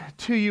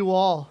to you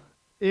all.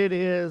 It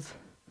is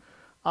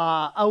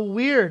a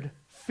weird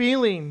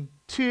feeling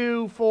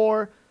to,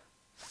 for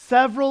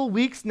several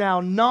weeks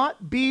now,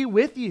 not be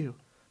with you.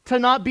 To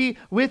not be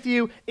with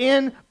you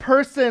in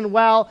person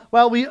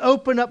while we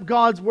open up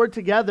God's Word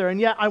together.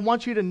 And yet I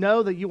want you to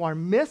know that you are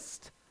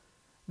missed,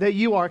 that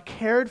you are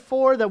cared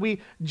for, that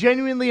we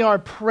genuinely are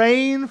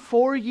praying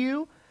for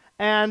you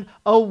and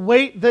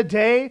await the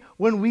day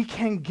when we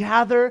can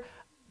gather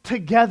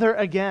together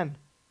again.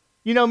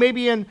 You know,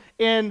 maybe in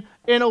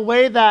a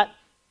way that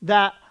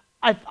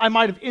I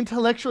might have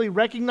intellectually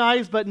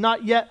recognized but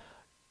not yet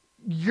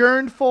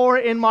yearned for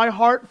in my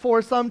heart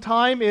for some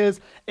time is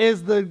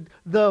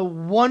the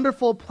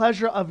wonderful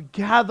pleasure of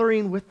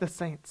gathering with the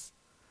saints.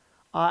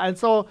 And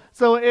so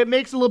it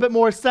makes a little bit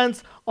more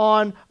sense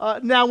on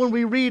now when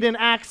we read in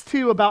Acts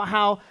 2 about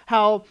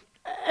how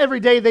every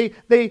day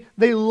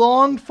they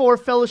longed for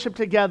fellowship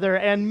together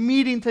and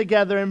meeting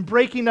together and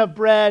breaking of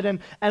bread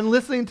and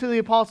listening to the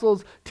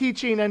apostles'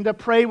 teaching and to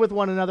pray with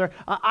one another.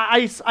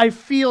 I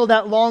feel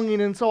that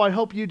longing, and so I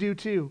hope you do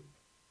too.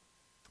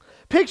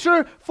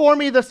 Picture for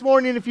me this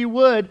morning, if you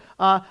would,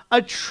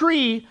 a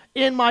tree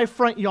in my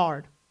front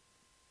yard.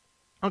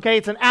 Okay,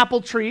 it's an apple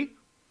tree,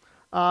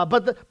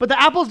 but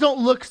the apples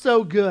don't look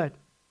so good.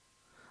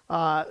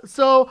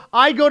 So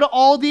I go to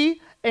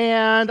Aldi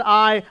and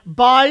I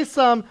buy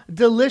some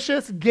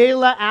delicious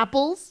Gala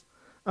apples.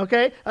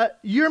 Okay,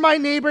 you're my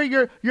neighbor.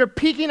 You're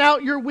peeking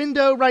out your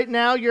window right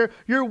now.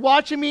 You're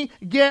watching me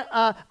get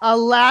a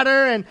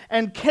ladder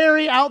and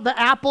carry out the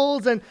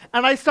apples, and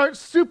I start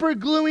super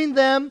gluing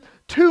them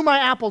to my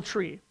apple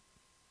tree.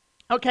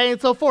 Okay,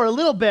 and so for a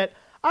little bit,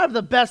 I have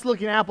the best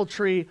looking apple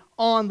tree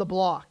on the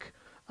block.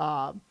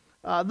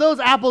 Those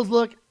apples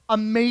look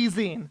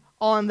amazing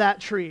on that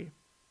tree.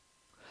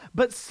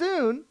 But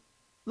soon,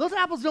 those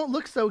apples don't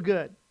look so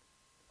good.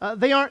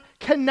 They aren't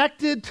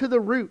connected to the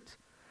root.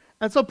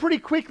 And so pretty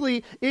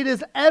quickly, it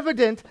is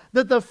evident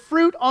that the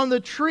fruit on the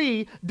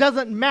tree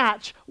doesn't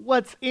match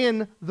what's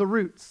in the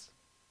roots.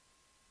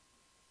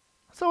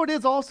 So it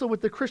is also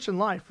with the Christian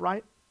life,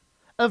 right?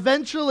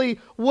 Eventually,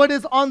 what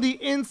is on the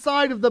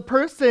inside of the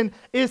person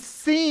is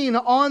seen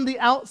on the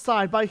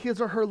outside by his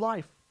or her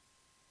life.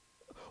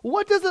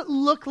 What does it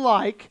look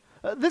like?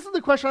 This is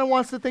the question I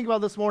want us to think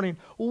about this morning.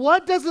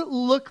 What does it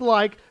look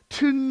like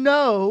to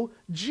know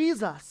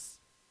Jesus?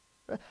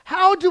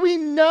 How do we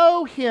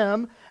know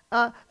him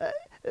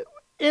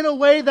in a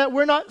way that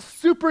we're not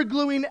super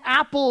gluing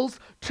apples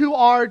to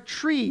our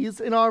trees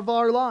in our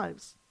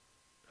lives?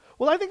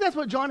 Well, I think that's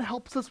what John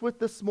helps us with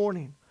this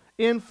morning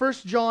in 1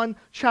 John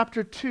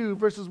chapter 2,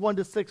 verses 1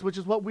 to 6, which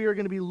is what we are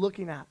going to be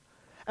looking at.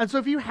 And so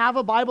if you have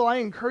a Bible, I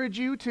encourage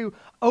you to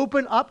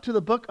open up to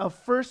the book of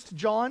 1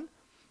 John,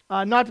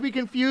 not to be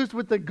confused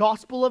with the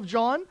Gospel of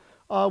John,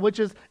 which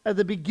is at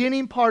the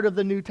beginning part of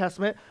the New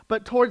Testament,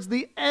 but towards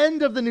the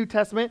end of the New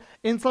Testament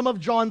in some of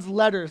John's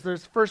letters.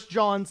 There's 1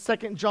 John,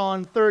 2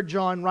 John, 3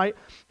 John, right?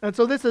 And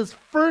so this is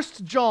 1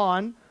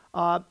 John,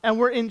 and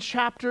we're in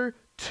chapter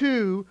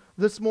 2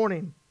 this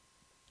morning.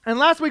 And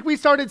last week we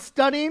started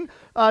studying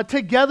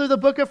together the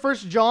book of 1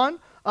 John,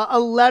 a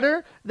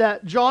letter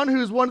that John,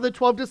 who's one of the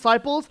 12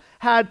 disciples,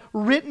 had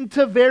written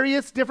to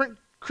various different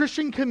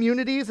Christian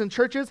communities and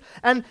churches.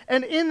 And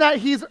in that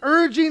he's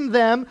urging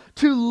them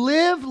to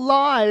live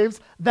lives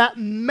that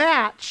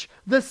match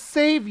the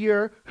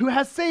Savior who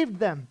has saved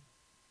them.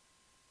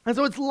 And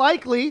so it's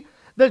likely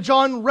that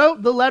John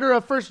wrote the letter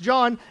of 1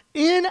 John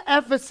in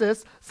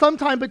Ephesus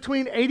sometime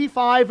between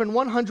 85 and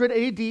 100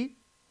 AD.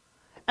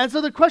 And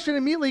so the question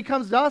immediately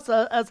comes to us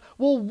as,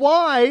 well,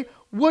 why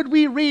would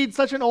we read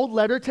such an old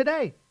letter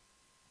today?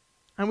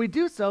 And we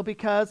do so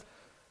because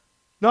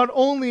not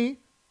only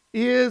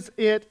is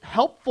it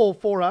helpful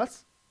for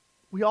us,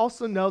 we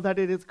also know that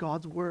it is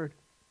God's word.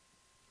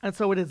 And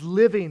so it is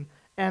living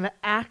and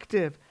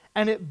active,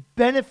 and it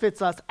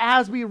benefits us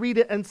as we read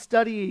it and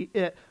study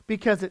it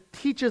because it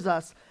teaches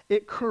us,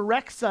 it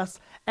corrects us,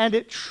 and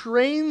it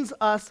trains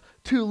us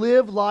to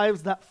live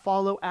lives that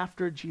follow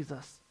after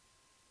Jesus.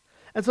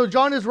 And so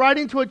John is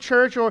writing to a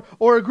church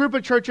or a group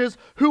of churches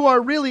who are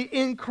really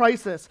in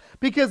crisis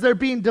because they're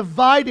being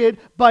divided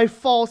by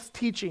false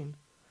teaching.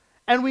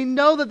 And we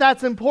know that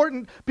that's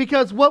important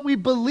because what we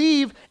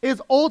believe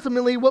is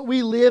ultimately what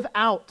we live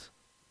out.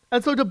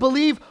 And so to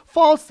believe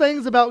false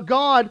things about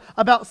God,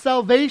 about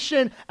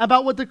salvation,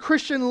 about what the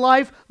Christian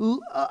life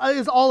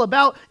is all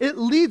about, it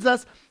leads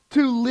us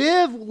to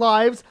live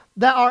lives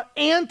that are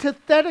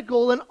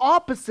antithetical and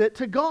opposite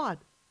to God.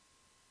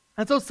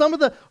 And so some of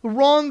the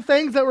wrong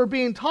things that we're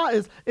being taught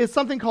is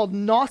something called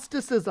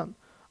Gnosticism,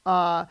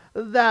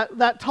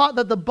 that taught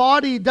that the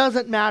body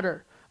doesn't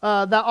matter,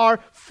 that our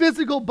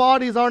physical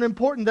bodies aren't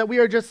important, that we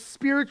are just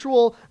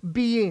spiritual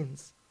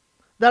beings,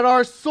 that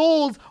our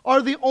souls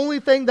are the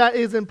only thing that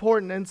is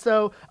important. And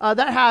so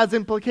that has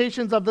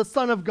implications of the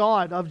Son of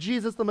God, of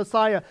Jesus the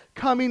Messiah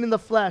coming in the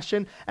flesh,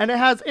 and it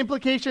has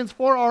implications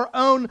for our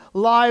own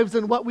lives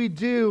and what we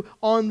do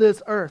on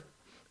this earth.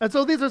 And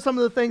so these are some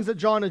of the things that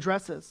John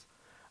addresses.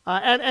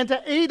 And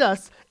to aid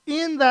us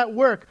in that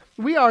work,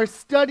 we are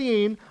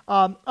studying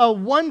a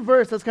one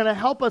verse that's going to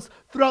help us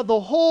throughout the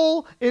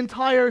whole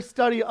entire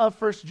study of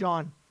 1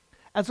 John.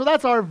 And so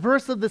that's our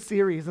verse of the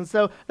series. And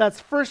so that's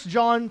 1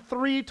 John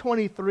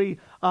 3:23.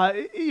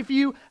 If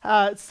you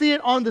see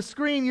it on the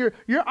screen,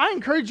 I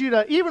encourage you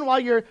to, even while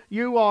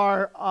you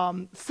are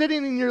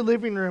sitting in your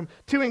living room,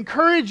 to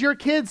encourage your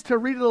kids to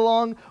read it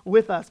along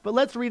with us. But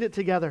let's read it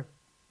together.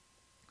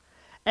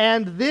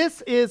 And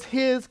this is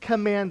his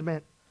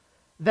commandment,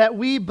 that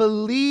we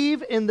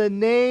believe in the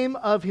name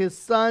of his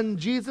Son,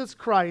 Jesus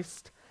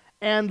Christ,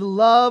 and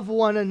love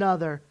one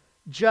another,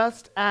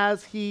 just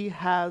as he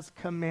has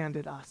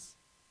commanded us.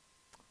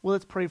 Well,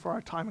 let's pray for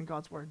our time in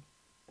God's Word.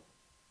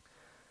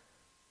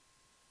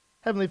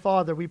 Heavenly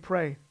Father, we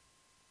pray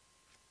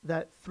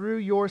that through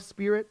your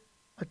Spirit,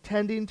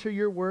 attending to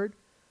your Word,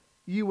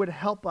 you would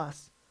help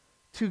us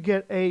to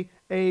get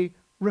a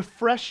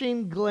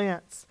refreshing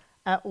glance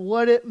at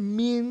what it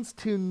means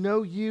to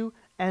know you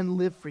and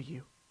live for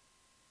you.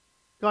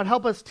 God,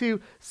 help us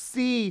to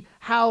see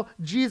how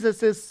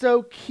Jesus is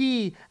so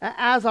key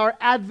as our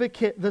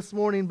advocate this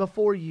morning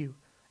before you,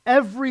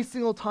 every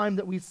single time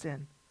that we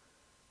sin.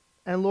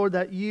 And Lord,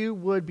 that you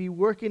would be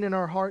working in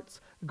our hearts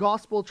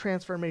gospel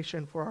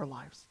transformation for our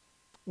lives.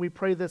 We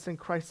pray this in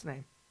Christ's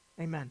name.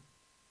 Amen.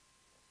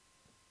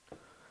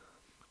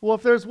 Well,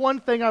 if there's one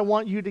thing I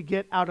want you to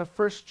get out of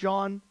 1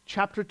 John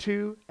chapter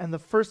 2 and the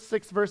first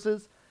 6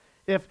 verses,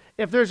 if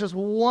there's just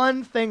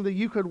one thing that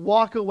you could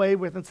walk away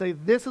with and say,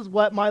 this is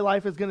what my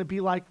life is going to be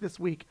like this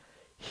week,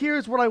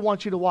 here's what I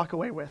want you to walk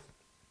away with.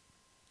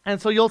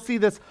 And so you'll see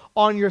this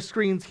on your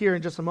screens here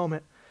in just a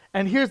moment.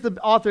 And here's the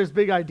author's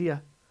big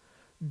idea.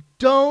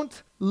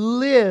 Don't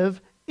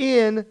live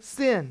in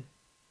sin.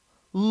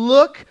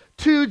 Look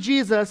to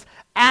Jesus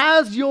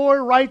as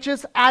your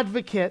righteous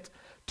advocate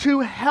to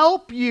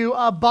help you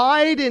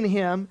abide in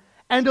him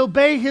and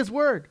obey his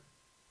word.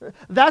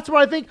 That's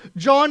what I think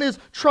John is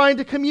trying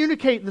to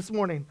communicate this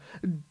morning.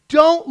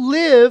 Don't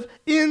live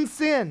in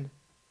sin.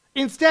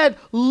 Instead,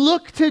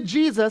 look to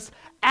Jesus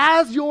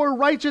as your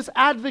righteous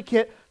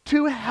advocate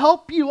to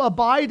help you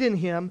abide in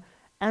him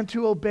and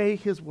to obey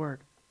his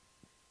word.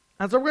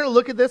 And so we're going to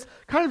look at this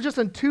kind of just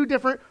in two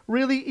different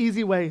really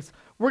easy ways.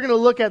 We're going to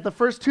look at the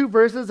first 2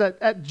 verses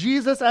at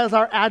Jesus as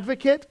our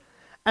advocate,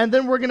 and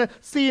then we're going to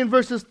see in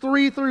verses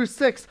 3 through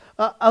 6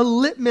 a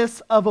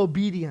litmus of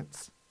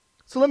obedience.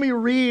 So let me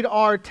read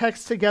our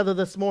text together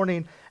this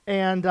morning,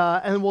 and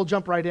we'll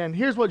jump right in.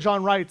 Here's what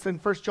John writes in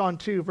 1 John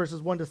 2,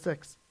 verses 1 to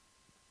 6.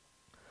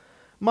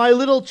 My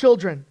little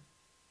children,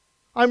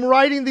 I'm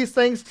writing these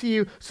things to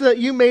you so that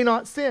you may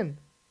not sin.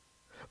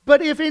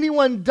 But if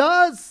anyone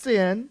does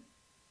sin,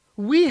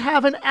 we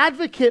have an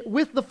advocate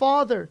with the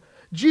Father,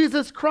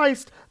 Jesus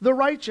Christ the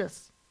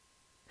righteous.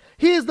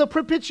 He is the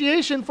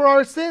propitiation for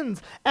our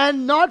sins,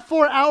 and not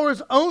for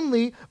ours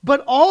only,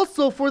 but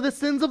also for the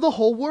sins of the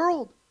whole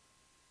world.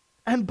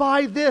 And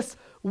by this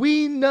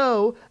we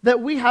know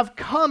that we have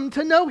come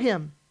to know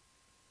him,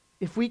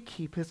 if we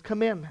keep his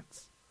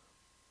commandments.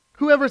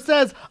 Whoever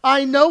says,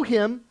 I know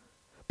him,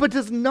 but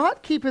does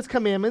not keep his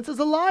commandments is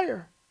a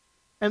liar,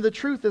 and the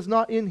truth is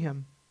not in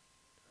him.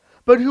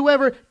 But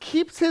whoever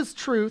keeps his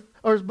truth,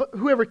 or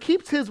whoever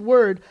keeps his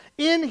word,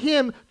 in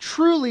him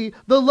truly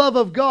the love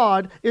of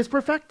God is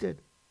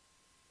perfected.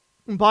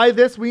 And by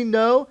this we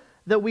know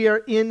that we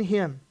are in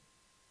him.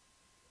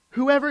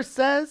 Whoever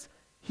says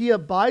he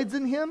abides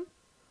in him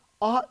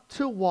ought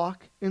to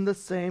walk in the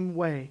same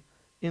way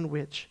in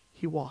which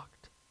he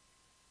walked.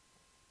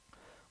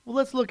 Well,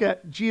 let's look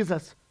at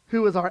Jesus,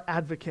 who is our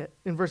advocate,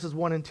 in verses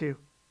 1 and 2.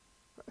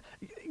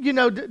 You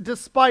know,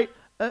 despite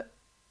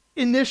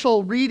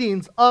initial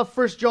readings of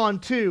 1 John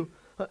 2,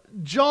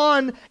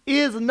 John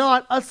is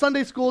not a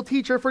Sunday school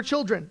teacher for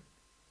children.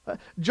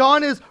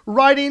 John is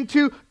writing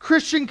to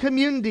Christian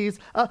communities,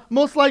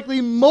 most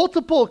likely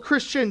multiple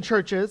Christian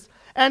churches,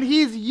 and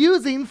he's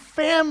using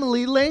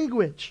family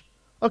language.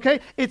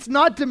 Okay? It's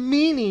not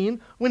demeaning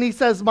when he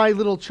says, my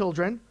little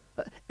children.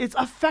 It's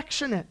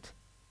affectionate.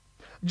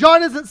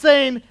 John isn't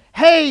saying,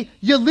 hey,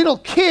 you little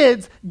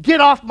kids,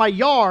 get off my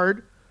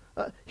yard.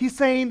 He's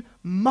saying,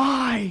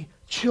 my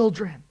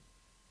children.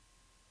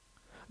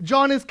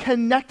 John is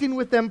connecting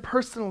with them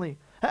personally,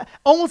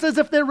 almost as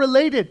if they're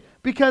related,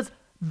 because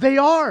they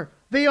are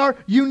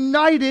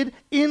united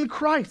in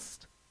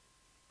Christ.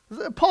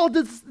 Paul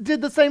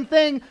did the same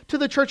thing to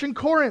the church in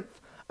Corinth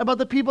about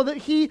the people that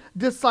he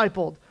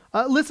discipled.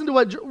 Listen to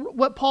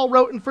what Paul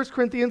wrote in 1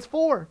 Corinthians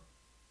 4.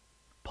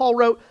 Paul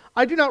wrote,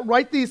 I do not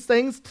write these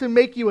things to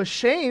make you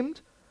ashamed,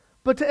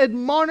 but to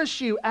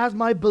admonish you as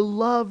my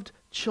beloved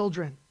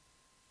children.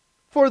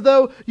 For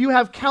though you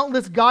have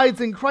countless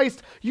guides in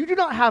Christ, you do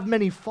not have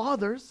many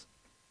fathers.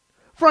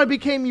 For I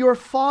became your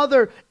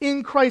father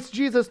in Christ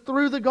Jesus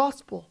through the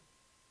gospel.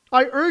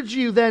 I urge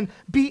you then,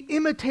 be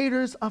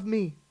imitators of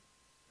me.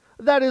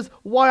 That is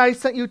why I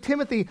sent you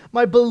Timothy,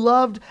 my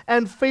beloved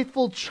and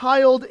faithful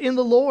child in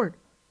the Lord,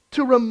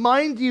 to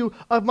remind you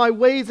of my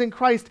ways in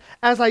Christ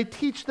as I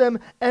teach them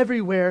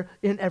everywhere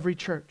in every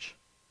church.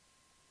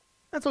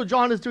 And so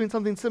John is doing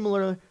something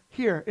similar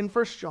here in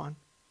 1 John.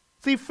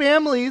 See,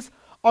 families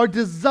are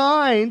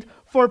designed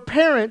for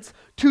parents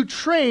to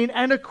train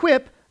and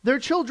equip their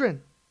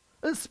children.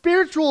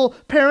 Spiritual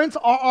parents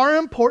are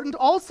important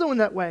also in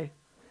that way.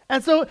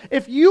 And so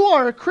if you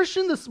are a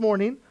Christian this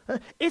morning,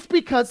 it's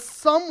because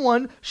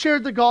someone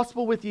shared the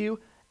gospel with you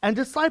and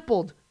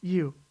discipled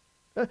you,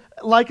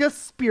 like a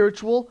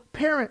spiritual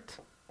parent.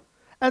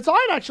 And so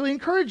I'd actually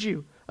encourage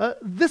you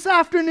this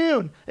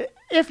afternoon,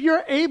 if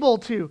you're able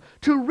to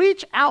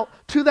reach out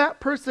to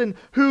that person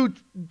who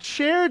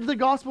shared the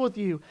gospel with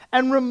you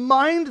and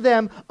remind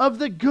them of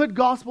the good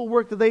gospel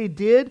work that they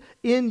did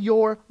in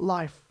your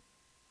life.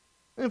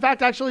 In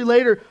fact, actually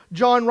later,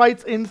 John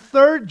writes in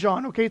 3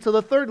 John, okay, so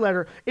the third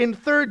letter, in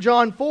 3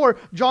 John 4,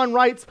 John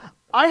writes,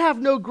 I have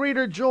no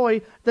greater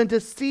joy than to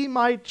see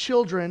my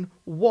children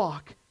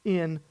walk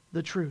in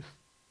the truth.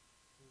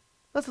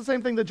 That's the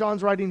same thing that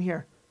John's writing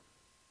here.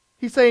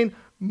 He's saying,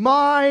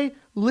 my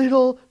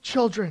little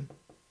children.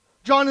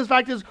 John, in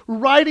fact, is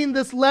writing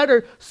this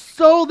letter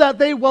so that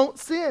they won't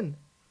sin.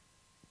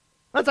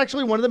 That's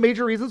actually one of the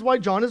major reasons why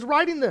John is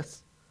writing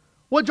this.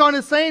 What John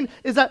is saying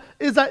is that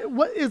it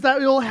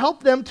will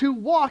help them to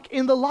walk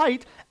in the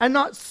light and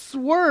not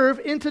swerve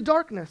into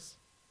darkness.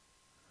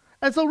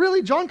 And so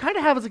really, John kind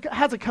of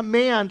has a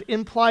command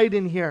implied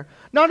in here.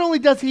 Not only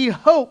does he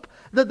hope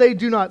that they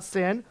do not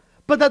sin,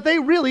 but that they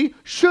really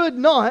should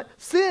not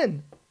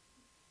sin.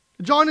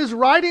 John is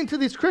writing to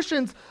these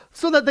Christians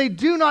so that they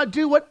do not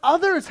do what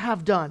others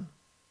have done,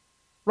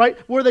 right?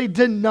 Where they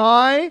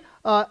deny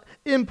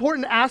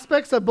important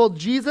aspects of both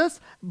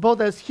Jesus,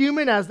 both as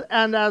human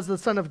and as the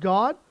Son of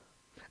God.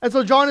 And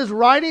so John is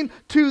writing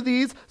to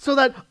these so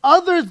that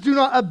others do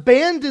not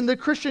abandon the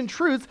Christian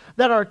truths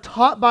that are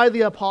taught by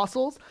the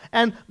apostles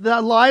and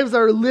the lives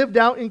that are lived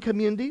out in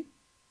community.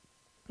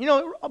 You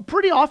know,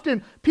 pretty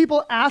often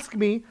people ask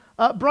me,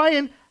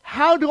 Brian,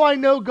 how do I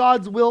know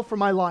God's will for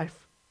my life?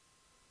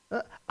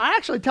 I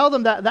actually tell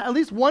them that at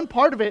least one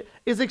part of it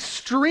is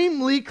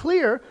extremely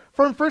clear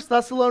from 1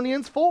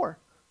 Thessalonians 4.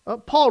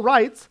 Paul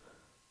writes,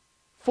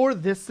 for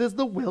this is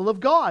the will of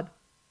God,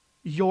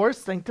 your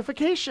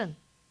sanctification.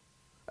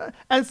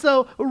 And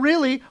so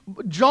really,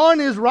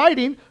 John is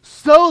writing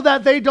so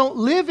that they don't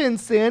live in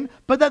sin,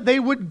 but that they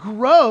would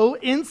grow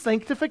in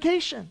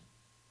sanctification.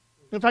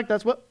 In fact,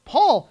 that's what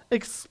Paul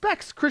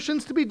expects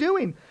Christians to be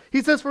doing.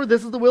 He says, for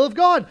this is the will of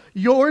God,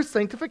 your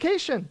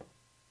sanctification.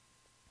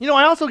 You know,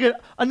 I also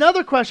get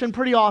another question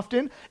pretty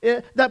often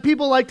that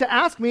people like to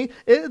ask me.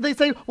 They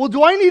say, well,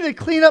 do I need to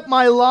clean up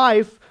my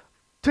life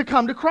to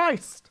come to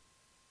Christ?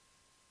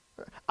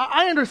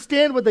 I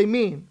understand what they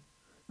mean.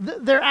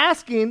 They're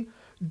asking,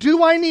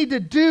 do I need to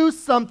do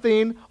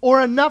something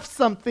or enough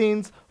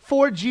somethings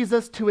for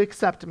Jesus to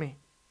accept me?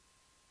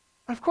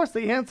 And of course,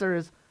 the answer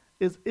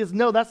is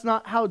no, that's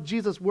not how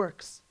Jesus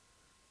works.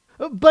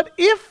 But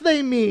if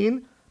they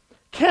mean,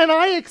 can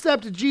I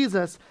accept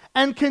Jesus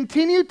and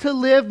continue to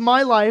live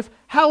my life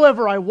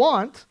however I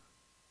want?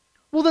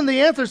 Well, then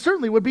the answer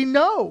certainly would be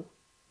no.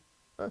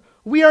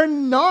 We are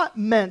not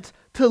meant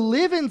to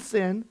live in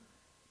sin,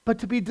 but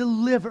to be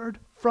delivered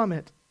from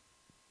it.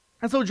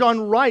 And so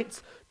John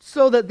writes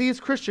so that these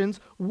Christians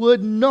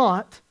would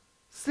not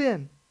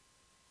sin.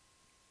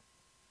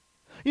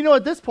 You know,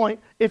 at this point,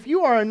 if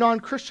you are a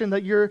non-Christian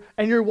that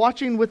you're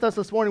watching with us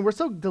this morning, we're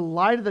so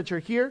delighted that you're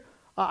here.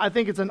 I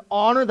think it's an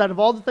honor that of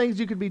all the things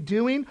you could be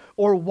doing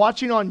or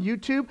watching on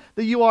YouTube,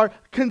 that you are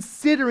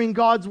considering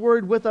God's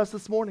word with us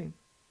this morning.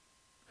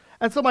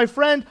 And so, my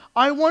friend,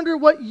 I wonder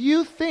what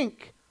you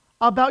think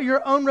about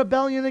your own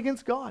rebellion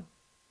against God.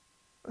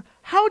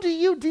 How do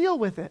you deal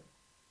with it?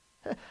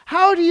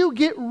 How do you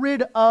get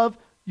rid of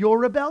your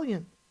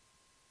rebellion?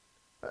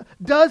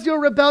 Does your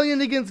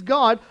rebellion against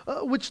God,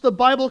 which the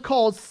Bible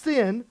calls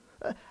sin,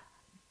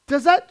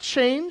 does that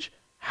change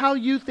how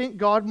you think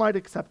God might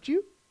accept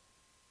you?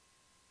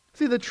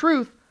 See, the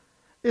truth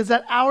is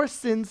that our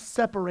sin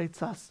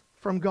separates us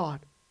from God.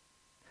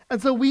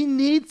 And so we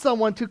need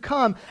someone to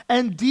come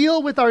and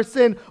deal with our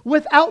sin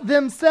without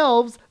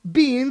themselves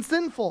being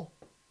sinful.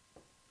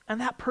 And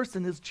that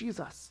person is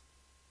Jesus.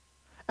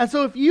 And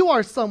so if you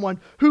are someone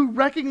who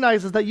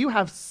recognizes that you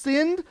have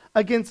sinned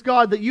against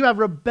God, that you have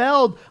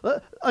rebelled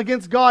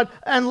against God,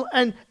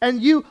 and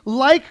you,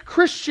 like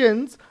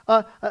Christians,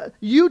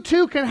 you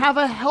too can have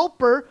a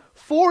helper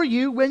for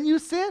you when you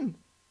sin.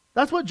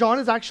 That's what John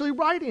is actually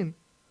writing.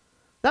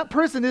 That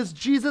person is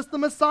Jesus the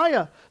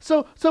Messiah.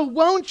 So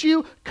won't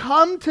you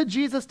come to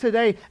Jesus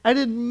today and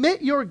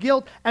admit your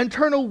guilt and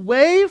turn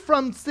away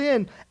from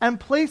sin and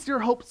place your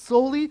hope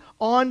solely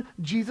on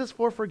Jesus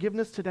for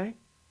forgiveness today?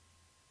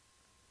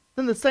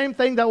 Then the same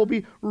thing that will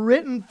be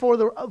written for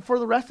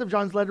the rest of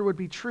John's letter would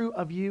be true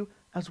of you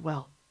as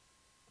well.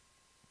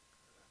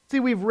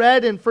 See, we've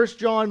read in 1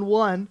 John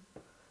 1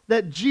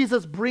 that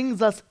Jesus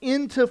brings us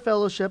into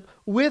fellowship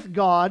with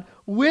God,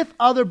 with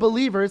other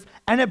believers,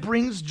 and it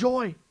brings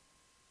joy.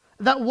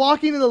 That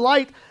walking in the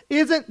light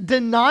isn't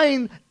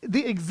denying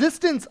the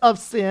existence of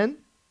sin,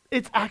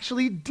 it's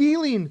actually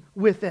dealing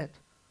with it.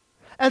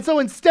 And so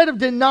instead of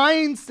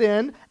denying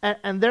sin,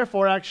 and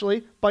therefore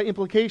actually, by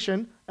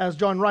implication, as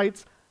John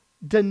writes,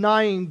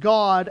 denying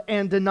God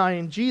and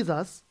denying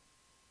Jesus,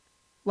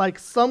 like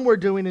some were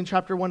doing in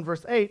chapter 1,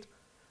 verse 8,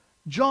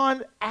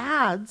 John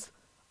adds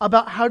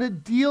about how to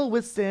deal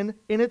with sin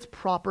in its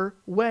proper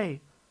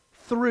way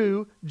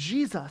through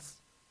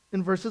Jesus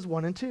in verses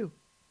 1 and 2.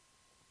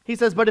 He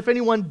says, but if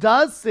anyone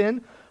does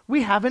sin,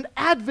 we have an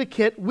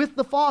advocate with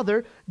the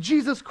Father,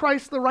 Jesus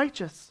Christ the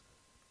righteous.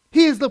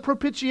 He is the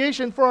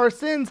propitiation for our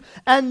sins,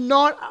 and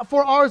not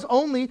for ours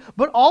only,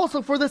 but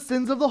also for the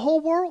sins of the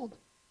whole world.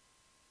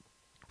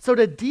 So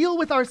to deal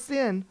with our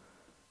sin,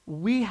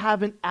 we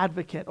have an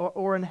advocate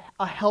or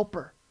a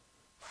helper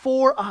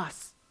for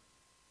us.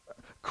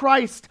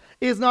 Christ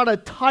is not a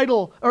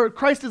title, or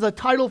Christ is a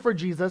title for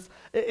Jesus.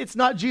 It's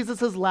not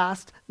Jesus'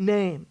 last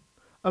name.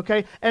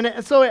 Okay?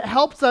 And so it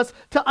helps us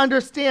to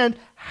understand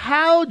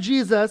how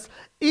Jesus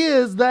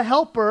is the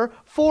helper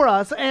for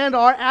us and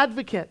our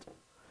advocate.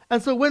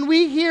 And so when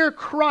we hear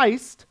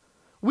Christ,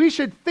 we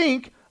should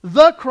think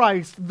the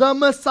Christ, the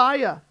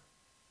Messiah.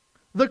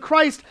 The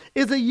Christ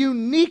is a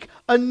unique,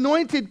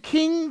 anointed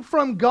king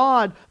from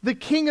God, the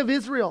King of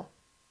Israel.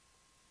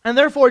 And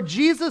therefore,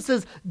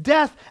 Jesus'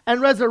 death and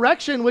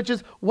resurrection, which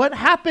is what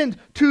happened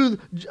to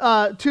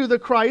the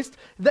Christ,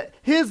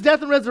 his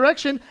death and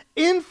resurrection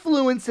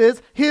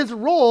influences his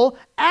role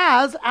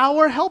as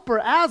our helper,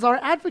 as our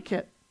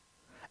advocate.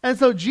 And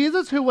so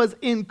Jesus, who was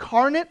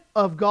incarnate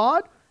of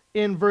God,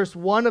 in verse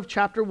 1 of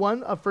chapter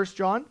 1 of 1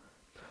 John,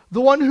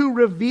 the one who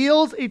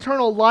reveals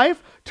eternal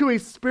life to a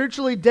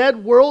spiritually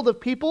dead world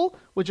of people,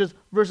 which is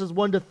verses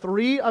 1 to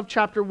 3 of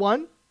chapter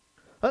 1,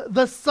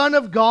 the Son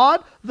of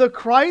God, the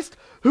Christ,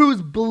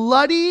 whose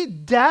bloody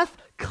death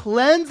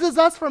cleanses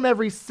us from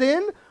every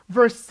sin,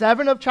 verse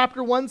 7 of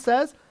chapter 1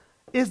 says,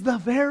 is the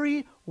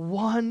very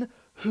one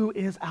who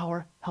is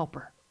our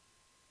helper.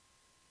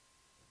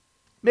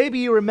 Maybe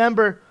you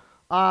remember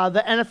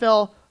the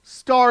NFL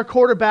star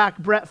quarterback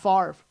Brett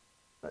Favre.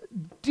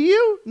 Do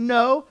you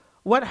know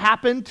what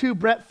happened to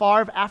Brett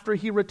Favre after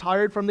he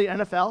retired from the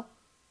NFL?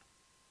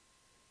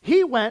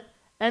 He went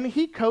and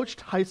he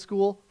coached high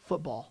school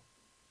football.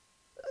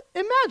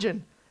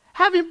 Imagine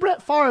having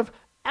Brett Favre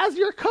as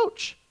your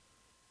coach.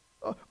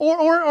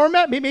 Or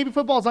maybe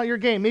football's not your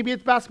game. Maybe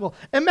it's basketball.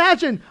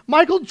 Imagine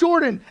Michael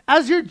Jordan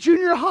as your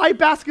junior high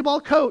basketball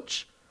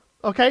coach.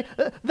 Okay?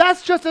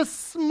 That's just a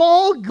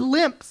small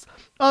glimpse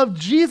of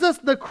Jesus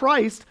the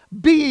Christ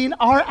being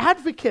our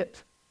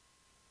advocate.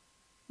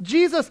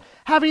 Jesus,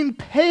 having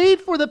paid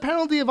for the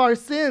penalty of our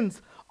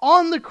sins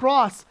on the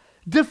cross,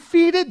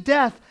 defeated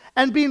death,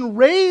 and being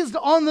raised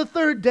on the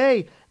third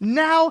day,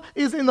 now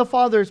is in the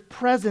Father's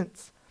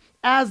presence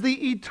as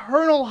the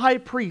eternal high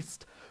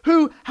priest,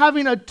 who,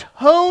 having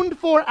atoned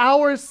for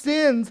our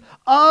sins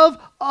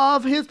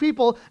of his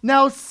people,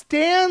 now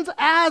stands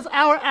as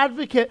our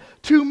advocate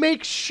to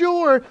make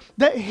sure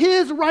that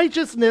his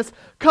righteousness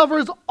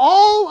covers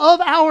all of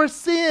our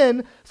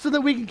sin so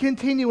that we can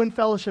continue in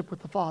fellowship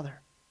with the Father.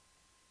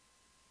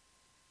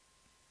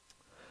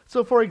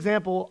 So, for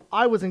example,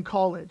 I was in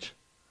college,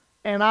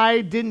 and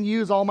I didn't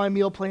use all my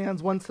meal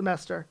plans one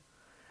semester.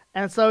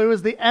 And so it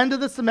was the end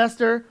of the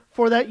semester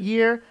for that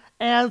year,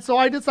 and so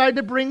I decided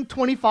to bring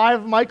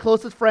 25 of my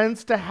closest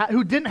friends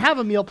who didn't have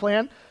a meal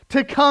plan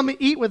to come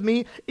eat with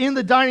me in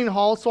the dining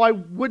hall so I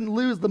wouldn't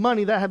lose the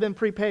money that had been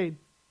prepaid.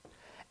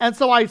 And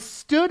so I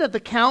stood at the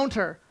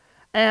counter,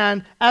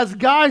 and as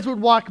guys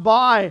would walk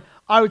by,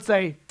 I would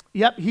say,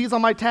 yep, he's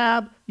on my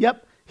tab,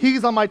 yep,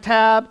 he's on my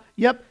tab,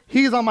 yep,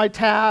 he's on my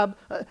tab.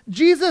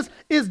 Jesus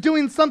is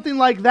doing something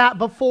like that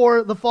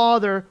before the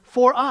Father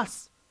for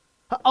us.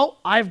 Oh,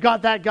 I've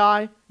got that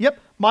guy. Yep,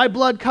 my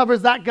blood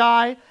covers that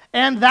guy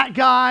and that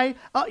guy.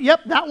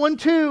 Yep, that one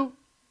too.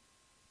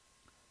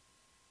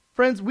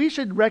 Friends, we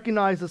should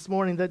recognize this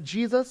morning that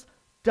Jesus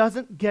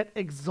doesn't get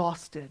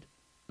exhausted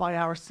by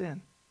our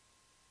sin.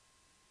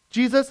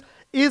 Jesus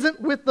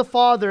isn't with the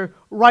Father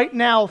right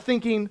now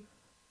thinking,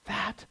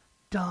 that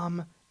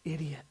dumb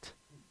idiot.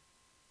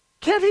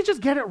 Can't he just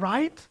get it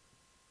right?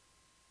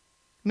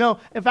 No,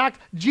 in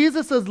fact,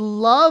 Jesus'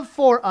 love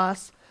for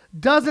us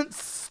doesn't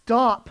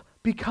stop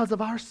because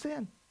of our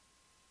sin.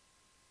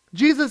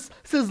 Jesus'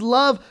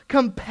 love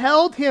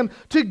compelled him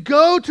to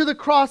go to the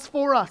cross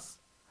for us.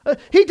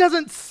 He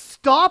doesn't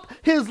stop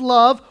his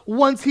love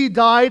once he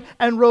died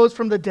and rose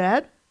from the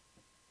dead.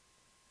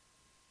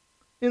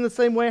 In the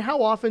same way,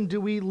 how often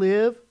do we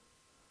live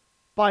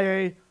by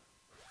a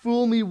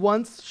fool me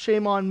once,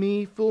 shame on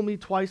me, fool me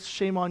twice,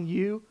 shame on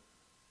you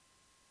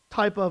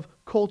type of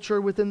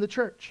culture within the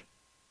church?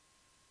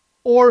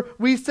 Or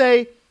we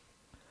say,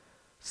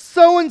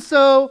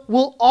 so-and-so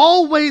will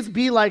always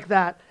be like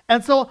that,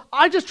 and so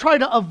I just try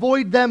to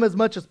avoid them as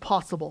much as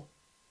possible.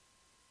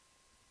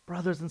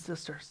 Brothers and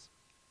sisters,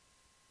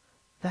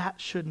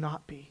 that should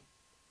not be.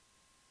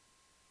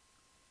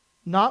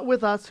 Not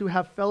with us who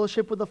have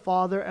fellowship with the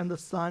Father and the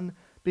Son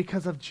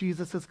because of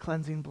Jesus'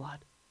 cleansing blood.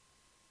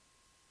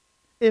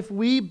 If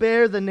we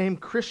bear the name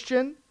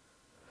Christian,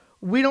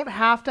 we don't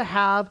have to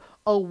have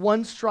a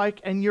one strike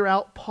and you're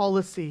out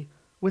policy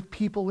with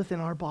people within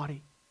our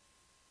body.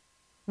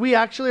 We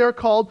actually are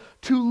called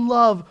to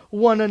love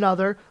one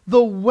another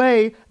the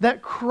way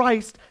that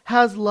Christ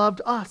has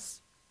loved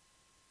us.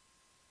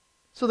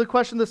 So the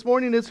question this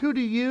morning is, who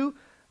do you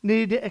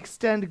need to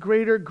extend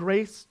greater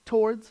grace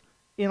towards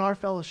in our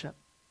fellowship?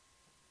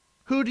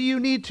 Who do you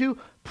need to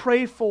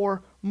pray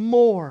for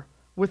more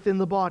within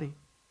the body?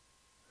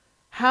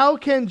 How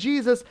can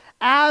Jesus,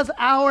 as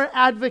our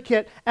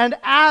advocate and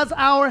as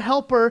our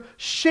helper,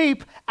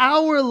 shape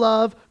our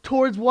love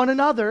towards one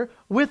another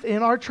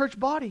within our church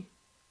body?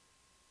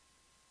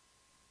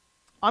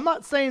 I'm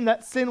not saying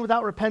that sin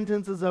without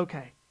repentance is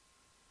okay.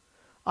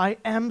 I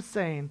am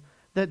saying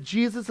that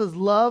Jesus'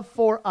 love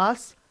for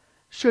us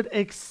should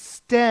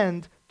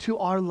extend to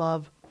our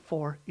love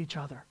for each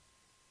other.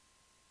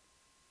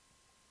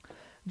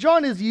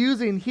 John is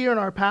using here in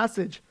our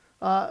passage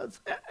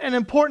an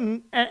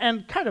important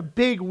and kind of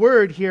big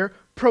word here,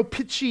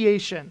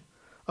 propitiation.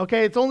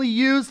 Okay, it's only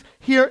used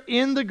here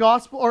in the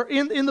gospel or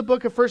in the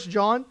book of 1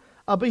 John,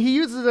 but he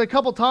uses it a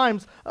couple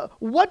times.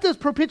 What does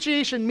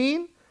propitiation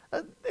mean?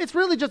 It's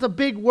really just a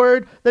big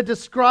word that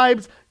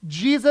describes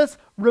Jesus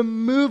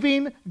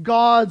removing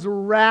God's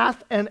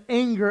wrath and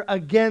anger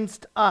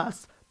against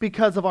us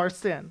because of our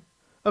sin.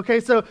 Okay,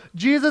 so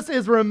Jesus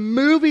is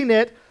removing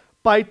it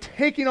by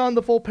taking on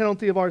the full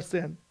penalty of our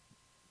sin.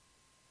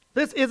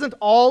 This isn't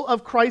all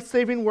of Christ's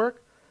saving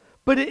work,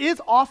 but it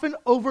is often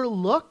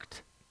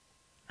overlooked.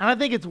 And I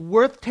think it's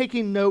worth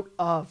taking note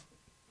of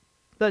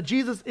that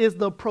Jesus is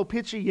the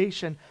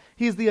propitiation.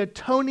 He's the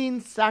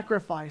atoning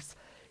sacrifice.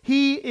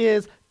 He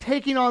is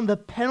taking on the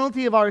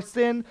penalty of our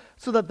sin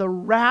so that the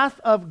wrath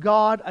of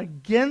God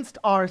against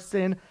our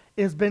sin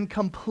has been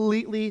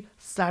completely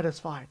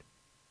satisfied.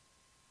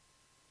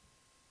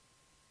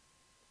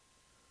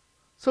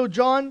 So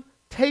John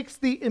takes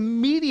the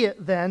immediate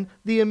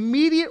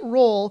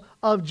role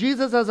of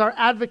Jesus as our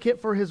advocate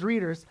for his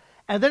readers.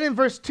 And then in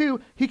verse 2,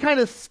 he kind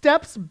of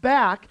steps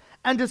back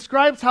and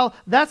describes how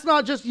that's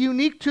not just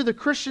unique to the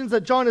Christians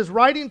that John is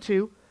writing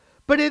to,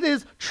 but it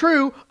is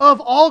true of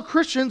all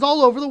Christians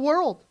all over the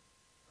world.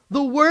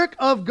 The work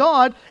of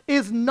God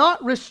is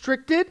not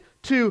restricted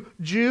to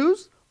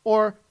Jews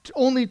or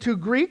only to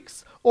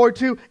Greeks or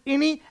to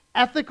any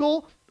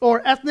ethical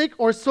or ethnic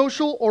or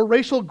social or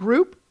racial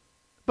group.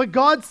 But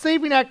God's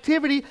saving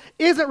activity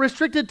isn't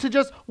restricted to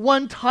just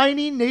one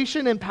tiny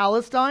nation in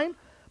Palestine,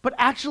 but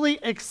actually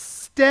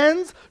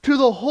extends to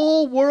the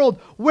whole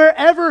world,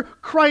 wherever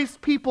Christ's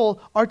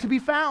people are to be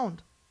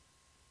found.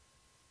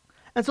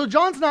 And so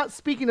John's not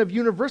speaking of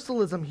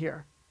universalism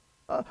here,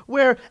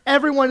 where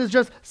everyone is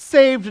just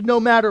saved no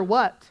matter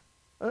what.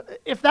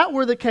 If that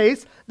were the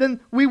case, then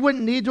we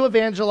wouldn't need to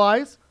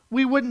evangelize,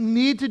 we wouldn't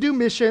need to do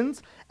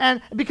missions,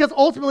 and because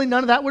ultimately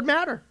none of that would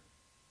matter.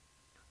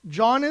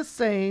 John is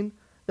saying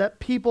that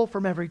people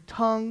from every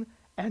tongue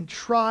and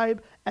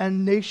tribe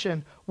and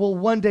nation will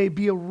one day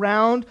be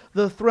around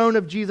the throne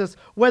of Jesus,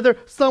 whether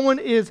someone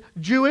is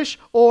Jewish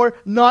or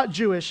not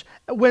Jewish.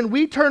 When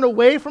we turn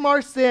away from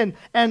our sin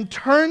and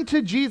turn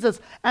to Jesus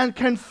and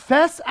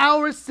confess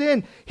our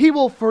sin, he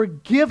will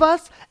forgive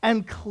us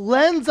and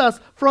cleanse us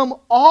from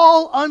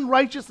all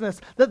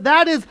unrighteousness.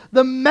 That is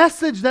the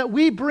message that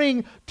we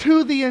bring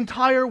to the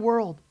entire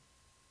world.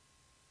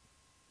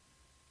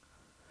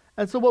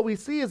 And so what we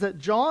see is that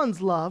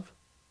John's love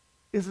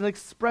is an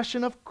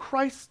expression of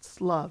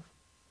Christ's love,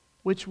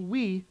 which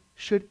we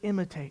should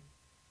imitate.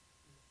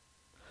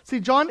 See,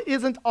 John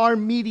isn't our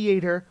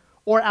mediator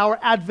or our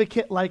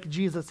advocate like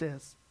Jesus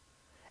is.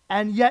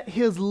 And yet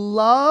his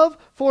love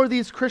for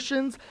these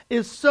Christians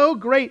is so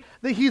great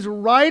that he's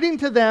writing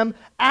to them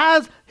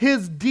as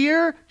his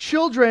dear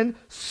children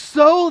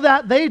so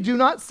that they do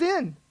not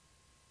sin.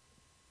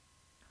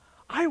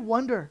 I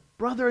wonder,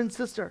 brother and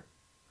sister,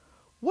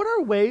 what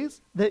are ways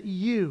that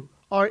you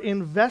are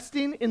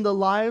investing in the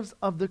lives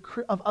of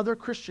other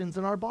Christians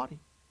in our body?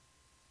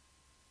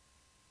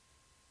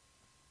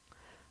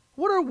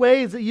 What are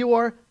ways that you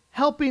are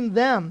helping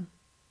them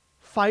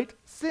fight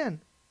sin?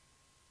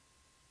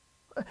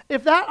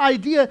 If that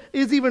idea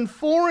is even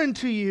foreign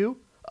to you,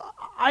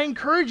 I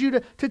encourage you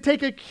to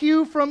take a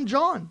cue from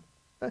John.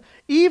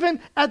 Even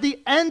at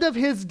the end of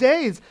his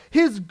days,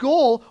 his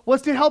goal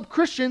was to help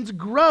Christians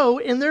grow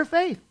in their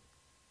faith.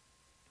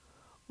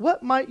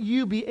 What might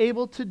you be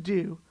able to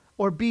do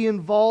or be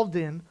involved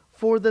in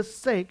for the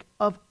sake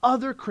of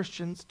other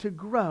Christians to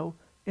grow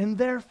in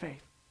their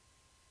faith?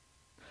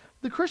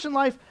 The Christian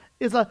life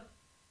is a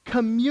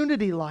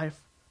community life,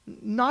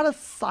 not a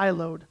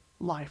siloed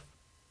life.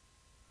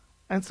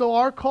 And so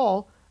our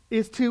call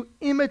is to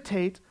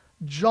imitate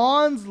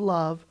John's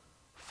love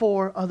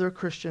for other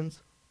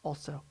Christians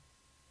also.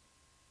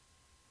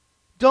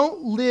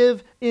 Don't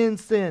live in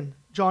sin,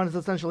 John is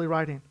essentially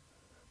writing,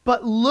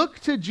 but look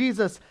to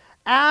Jesus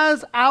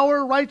as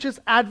our righteous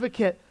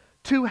advocate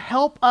to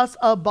help us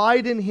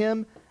abide in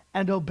him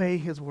and obey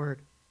his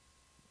word.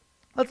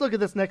 Let's look at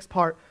this next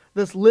part,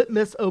 this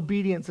litmus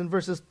obedience in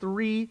verses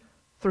 3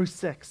 through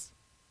 6.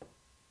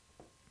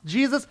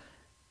 Jesus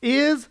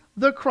is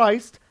the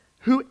Christ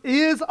who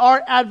is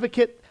our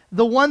advocate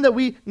the one that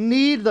we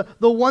need,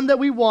 the one that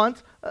we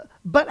want.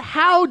 But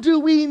how do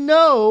we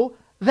know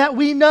that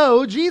we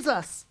know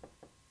Jesus?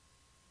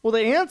 Well,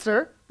 the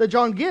answer that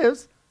John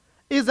gives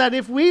is that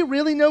if we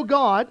really know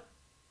God,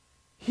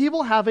 he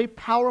will have a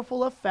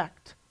powerful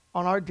effect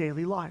on our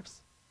daily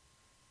lives.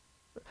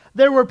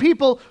 There were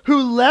people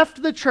who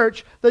left the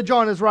church that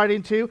John is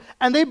writing to,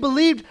 and they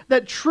believed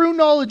that true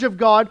knowledge of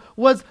God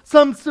was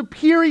some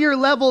superior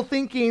level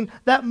thinking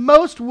that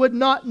most would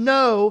not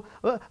know,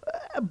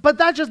 but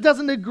that just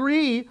doesn't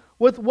agree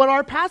with what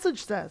our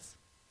passage says.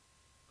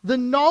 The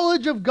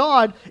knowledge of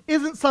God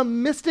isn't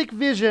some mystic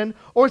vision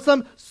or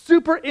some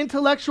super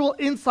intellectual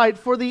insight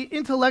for the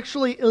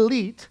intellectually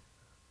elite.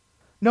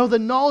 No, the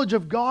knowledge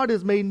of God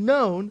is made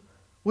known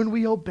when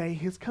we obey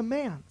his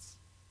commands.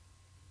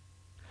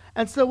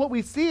 And so what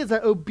we see is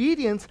that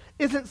obedience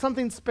isn't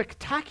something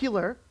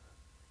spectacular.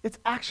 It's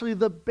actually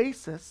the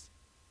basis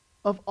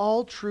of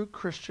all true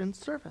Christian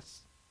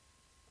service.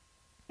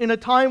 In a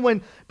time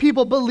when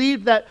people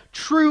believed that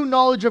true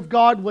knowledge of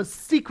God was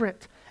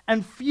secret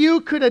and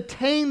few could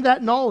attain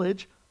that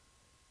knowledge,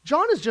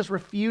 John is just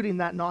refuting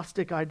that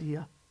Gnostic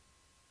idea.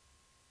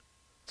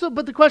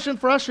 But the question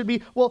for us should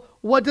be, well,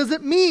 what does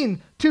it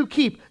mean to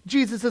keep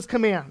Jesus'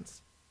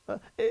 commands?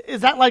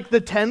 Is that like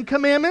the 10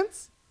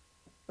 Commandments?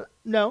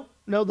 No,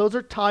 those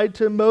are tied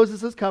to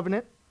Moses'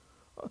 covenant.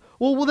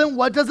 Well, then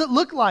what does it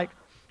look like?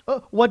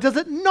 What does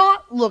it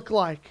not look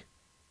like?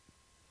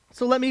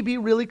 So let me be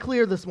really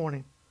clear this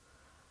morning.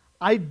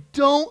 I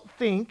don't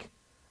think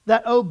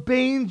that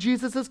obeying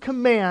Jesus'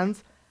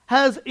 commands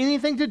has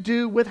anything to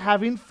do with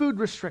having food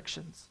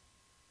restrictions.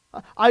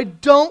 I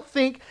don't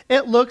think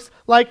it looks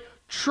like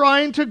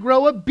trying to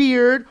grow a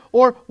beard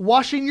or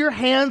washing your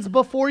hands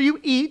before you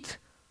eat.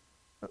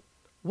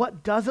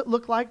 What does it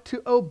look like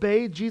to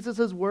obey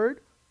Jesus'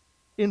 word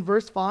in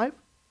verse 5?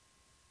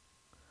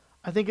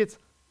 I think it's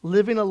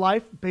living a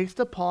life based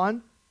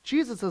upon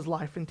Jesus'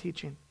 life and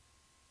teaching,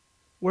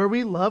 where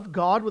we love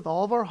God with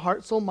all of our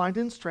heart, soul, mind,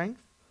 and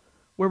strength,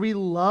 where we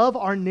love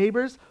our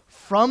neighbors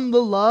from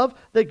the love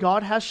that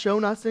God has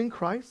shown us in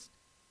Christ.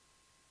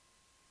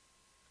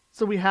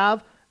 So we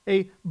have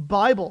a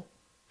Bible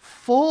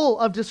full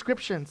of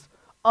descriptions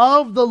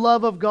of the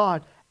love of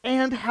God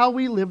and how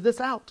we live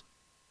this out.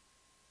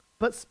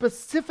 But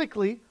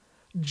specifically,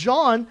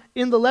 John,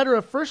 in the letter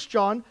of 1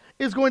 John,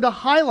 is going to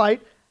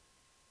highlight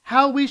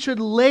how we should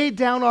lay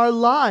down our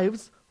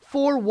lives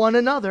for one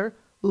another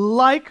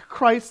like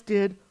Christ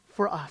did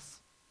for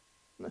us.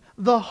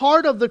 The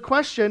heart of the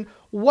question,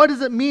 what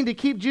does it mean to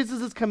keep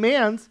Jesus'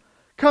 commands,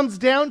 comes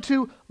down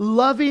to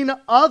loving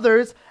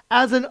others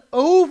as an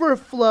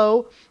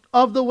overflow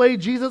of the way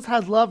Jesus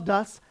has loved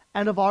us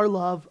and of our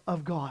love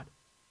of God.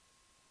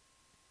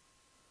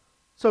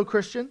 So,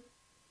 Christian,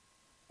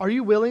 are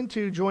you willing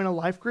to join a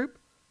life group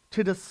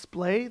to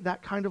display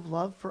that kind of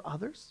love for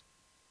others?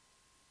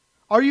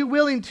 Are you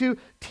willing to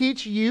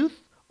teach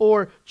youth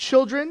or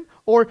children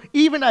or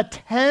even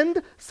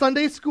attend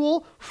Sunday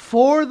school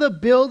for the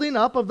building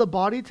up of the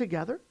body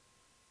together?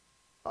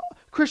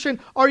 Christian,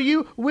 are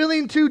you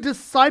willing to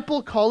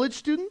disciple college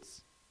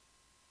students?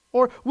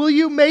 Or will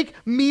you make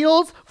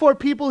meals for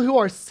people who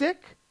are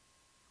sick?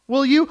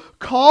 Will you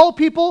call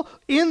people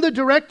in the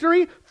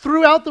directory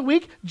throughout the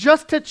week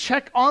just to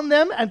check on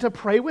them and to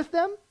pray with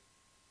them?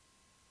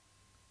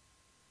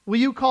 Will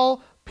you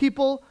call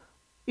people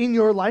in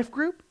your life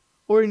group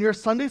or in your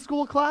Sunday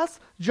school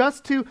class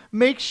just to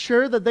make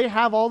sure that they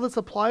have all the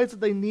supplies that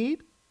they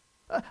need?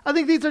 I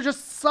think these are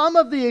just some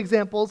of the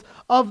examples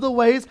of the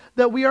ways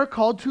that we are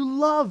called to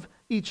love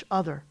each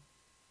other.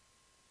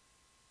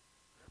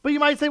 But you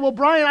might say, well,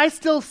 Brian, I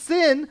still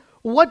sin.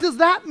 What does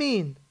that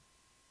mean?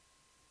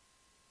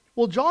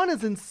 Well, John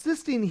is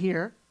insisting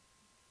here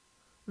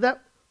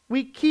that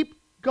we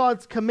keep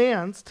God's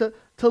commands to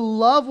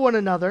love one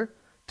another,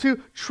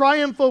 to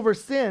triumph over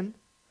sin,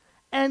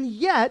 and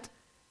yet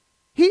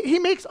he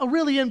makes a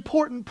really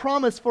important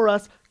promise for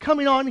us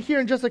coming on here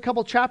in just a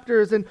couple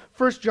chapters in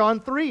 1 John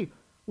 3,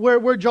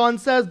 where John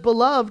says,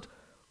 Beloved,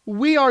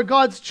 we are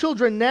God's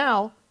children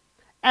now,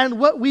 and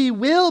what we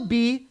will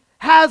be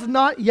has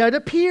not yet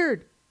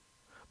appeared.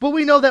 But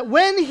we know that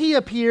when he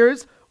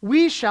appears,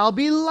 we shall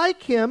be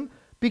like him,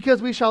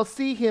 because we shall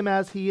see him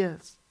as he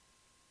is.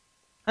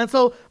 And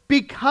so,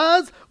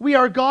 because we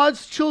are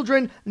God's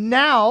children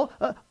now,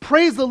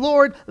 praise the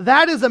Lord,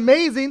 that is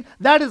amazing.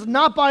 That is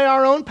not by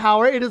our own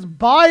power. It is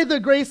by the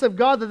grace of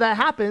God that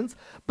happens.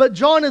 But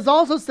John is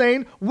also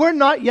saying we're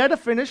not yet a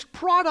finished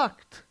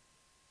product.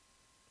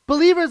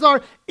 Believers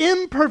are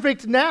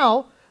imperfect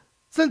now,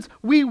 since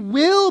we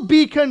will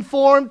be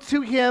conformed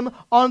to him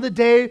on the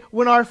day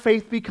when our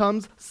faith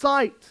becomes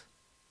sight.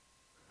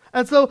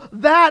 And so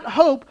that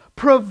hope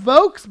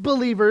provokes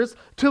believers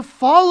to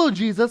follow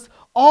Jesus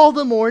all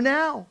the more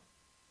now.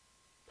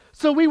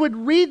 So we would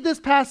read this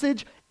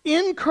passage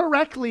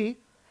incorrectly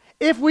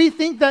if we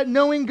think that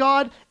knowing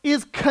God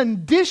is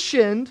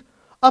conditioned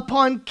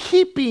upon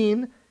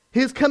keeping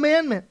his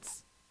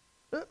commandments.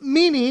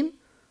 Meaning,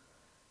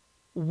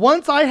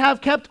 once I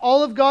have kept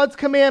all of God's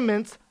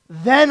commandments,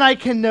 then I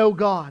can know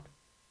God.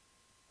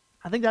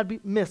 I think that'd be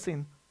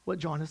missing what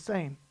John is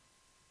saying.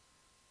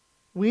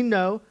 We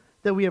know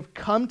that we have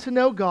come to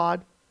know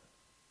God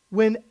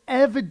when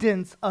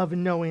evidence of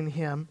knowing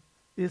him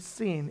is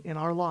seen in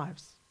our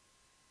lives.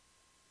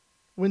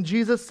 When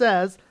Jesus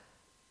says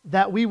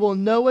that we will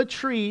know a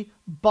tree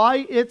by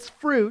its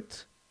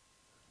fruit,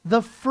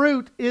 the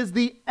fruit is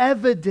the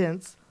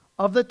evidence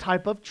of the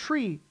type of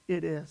tree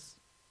it is.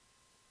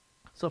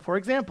 So for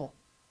example,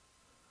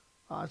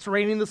 it's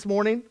raining this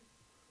morning.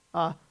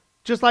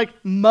 Just like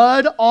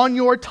mud on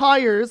your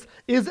tires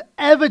is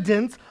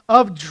evidence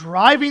of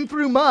driving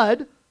through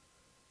mud,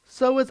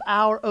 so is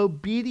our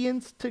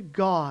obedience to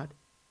God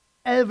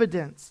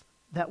evidence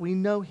that we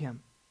know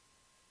him.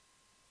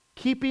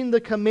 Keeping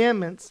the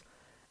commandments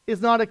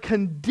is not a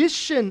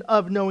condition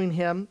of knowing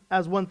him,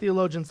 as one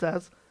theologian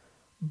says,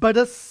 but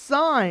a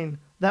sign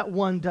that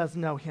one does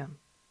know him.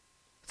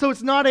 So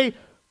it's not a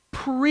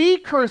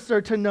precursor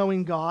to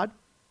knowing God.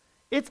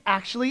 It's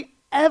actually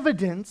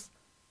evidence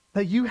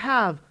that you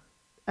have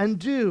and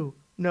do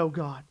know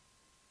God.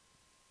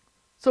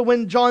 So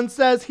when John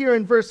says here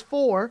in verse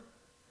 4,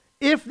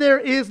 if there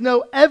is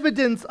no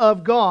evidence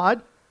of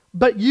God,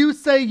 but you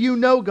say you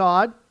know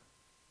God,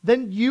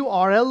 then you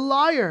are a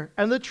liar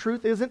and the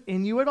truth isn't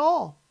in you at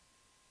all.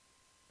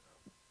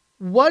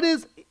 What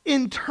is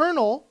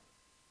internal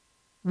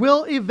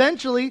will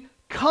eventually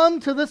come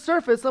to the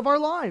surface of our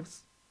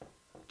lives.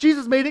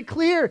 Jesus made it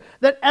clear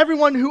that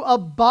everyone who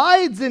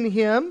abides in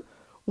him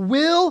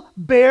will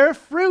bear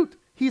fruit,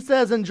 he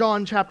says in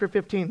John chapter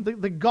 15,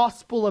 the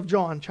Gospel of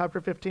John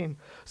chapter 15.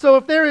 So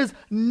if there is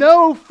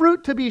no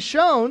fruit to be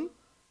shown,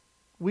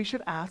 we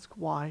should ask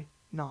why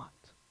not.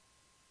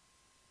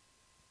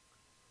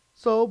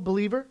 So,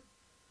 believer,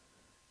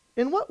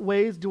 in what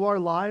ways do our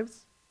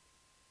lives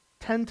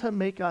tend to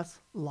make us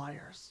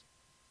liars?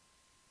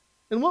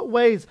 In what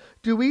ways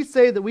do we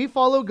say that we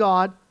follow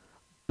God,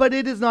 but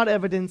it is not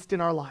evidenced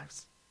in our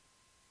lives?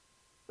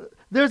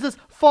 There's this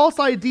false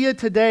idea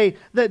today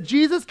that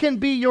Jesus can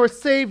be your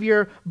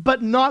Savior,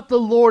 but not the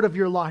Lord of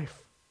your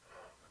life.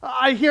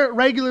 I hear it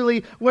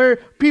regularly where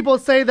people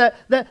say that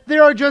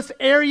there are just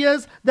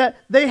areas that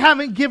they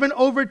haven't given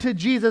over to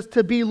Jesus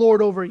to be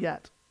Lord over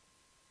yet.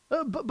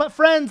 But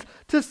friends,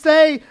 to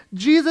say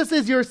Jesus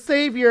is your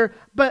Savior,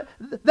 but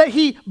that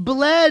he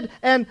bled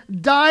and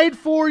died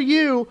for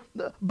you,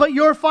 but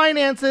your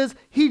finances,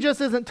 he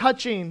just isn't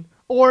touching,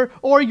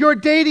 or your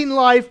dating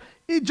life,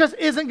 it just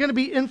isn't going to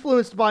be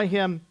influenced by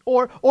him,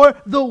 or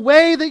the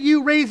way that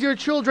you raise your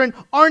children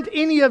aren't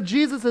any of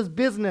Jesus's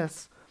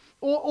business,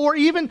 or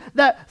even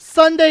that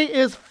Sunday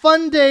is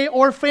fun day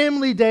or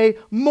family day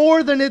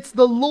more than it's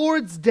the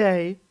Lord's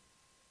day.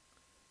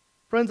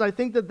 Friends, I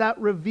think that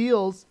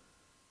reveals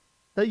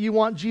that you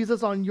want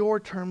Jesus on your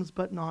terms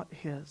but not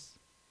his.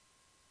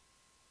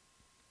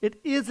 It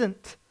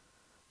isn't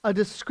a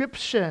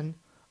description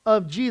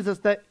of Jesus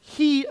that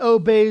he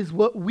obeys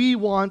what we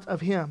want of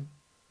him,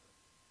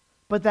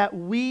 but that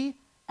we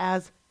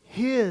as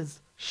his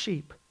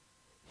sheep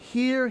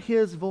hear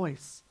his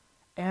voice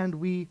and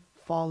we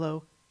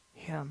follow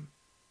him.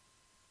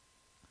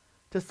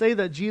 To say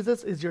that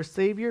Jesus is your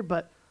Savior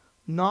but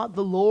not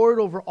the Lord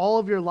over all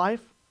of your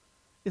life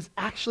is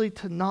actually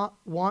to not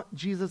want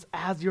Jesus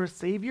as your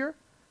Savior,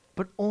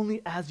 but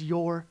only as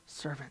your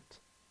servant.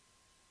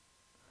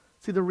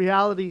 See, the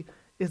reality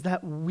is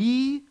that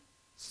we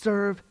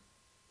serve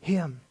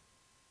him.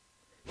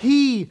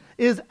 He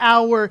is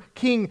our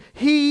King.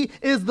 He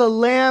is the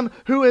Lamb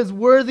who is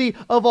worthy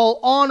of all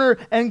honor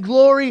and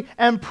glory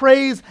and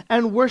praise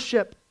and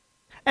worship.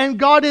 And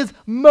God is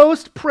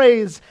most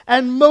praised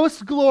and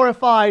most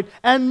glorified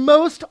and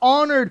most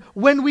honored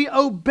when we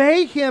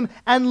obey him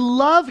and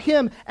love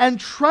him and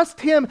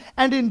trust him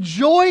and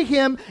enjoy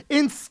him,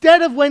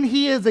 instead of when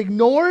he is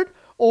ignored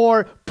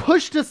or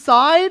pushed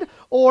aside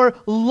or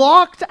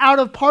locked out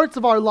of parts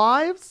of our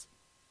lives.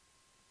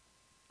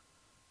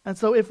 And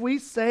so if we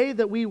say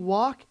that we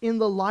walk in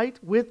the light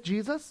with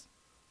Jesus,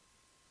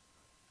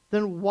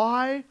 then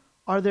why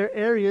are there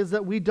areas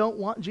that we don't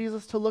want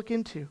Jesus to look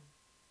into,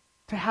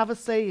 to have a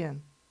say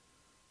in,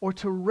 or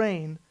to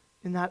reign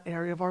in that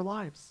area of our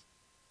lives?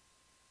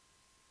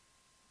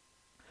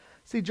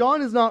 See,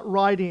 John is not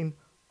writing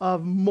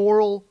of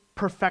moral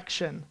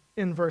perfection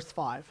in verse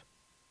 5,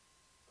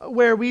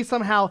 where we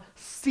somehow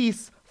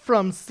cease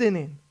from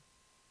sinning.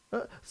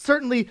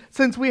 Certainly,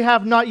 since we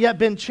have not yet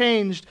been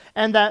changed,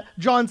 and that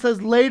John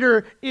says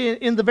later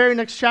in the very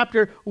next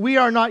chapter, we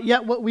are not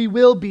yet what we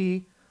will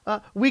be,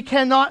 we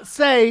cannot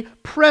say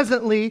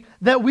presently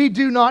that we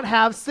do not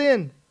have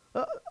sin.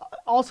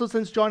 Also,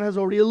 since John has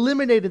already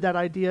eliminated that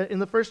idea in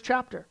the first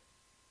chapter.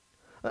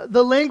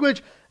 The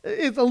language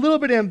is a little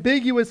bit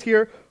ambiguous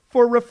here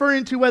for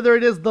referring to whether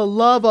it is the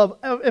love of,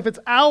 if it's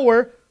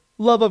our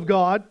love of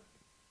God,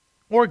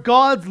 or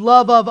God's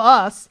love of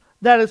us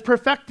that is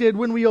perfected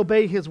when we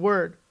obey his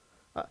word.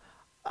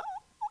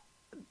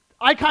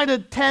 I kind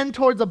of tend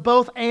towards a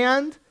both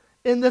and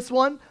in this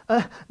one.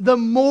 The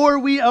more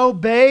we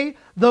obey,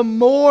 the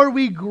more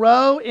we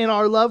grow in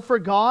our love for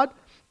God.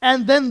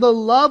 And then the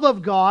love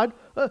of God,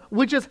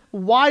 which is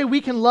why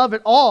we can love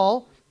at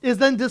all, is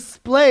then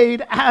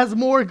displayed as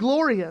more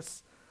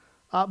glorious.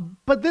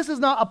 But this is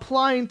not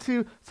applying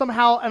to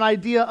somehow an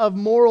idea of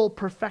moral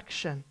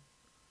perfection.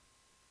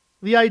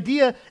 The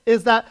idea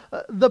is that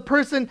the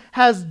person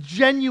has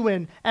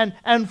genuine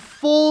and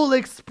full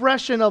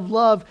expression of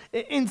love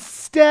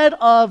instead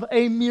of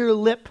a mere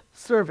lip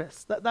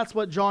service. That's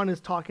what John is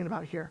talking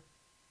about here.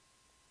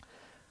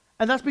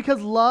 And that's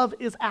because love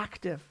is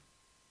active.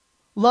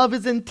 Love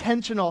is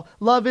intentional.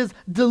 Love is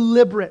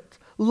deliberate.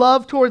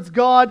 Love towards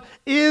God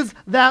is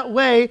that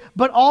way,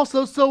 but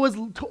also so is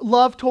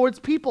love towards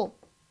people.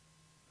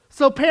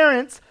 So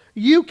parents,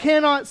 you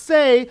cannot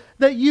say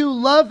that you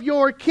love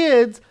your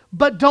kids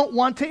but don't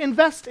want to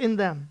invest in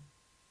them.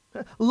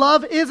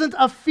 Love isn't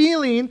a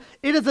feeling,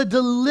 it is a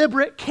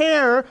deliberate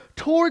care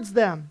towards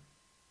them.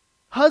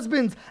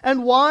 Husbands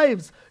and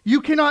wives,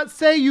 you cannot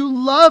say you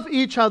love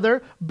each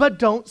other but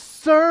don't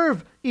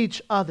serve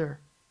each other.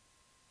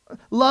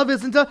 Love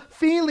isn't a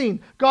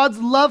feeling. God's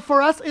love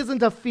for us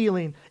isn't a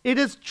feeling. It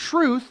is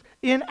truth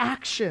in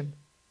action.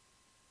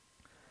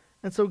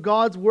 And so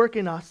God's work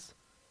in us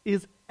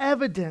is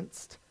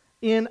evidenced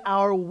in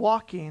our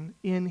walking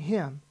in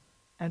Him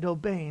and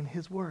obeying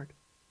His word.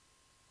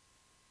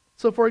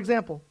 So for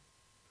example,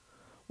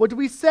 what do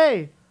we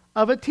say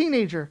of a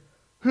teenager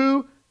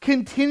who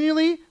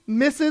continually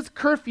misses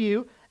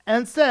curfew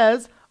and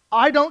says,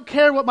 I don't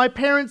care what my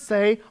parents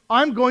say,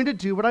 I'm going to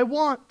do what I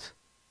want?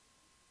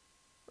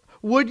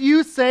 Would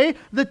you say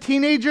the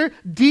teenager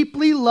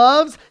deeply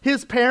loves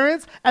his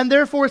parents and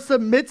therefore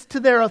submits to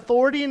their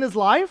authority in his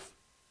life?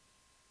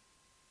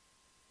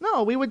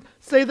 No, we would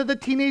say that the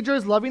teenager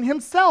is loving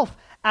himself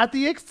at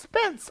the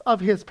expense of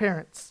his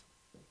parents.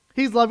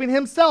 He's loving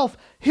himself,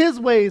 his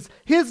ways,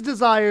 his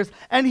desires,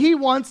 and he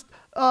wants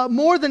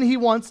more than he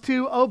wants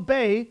to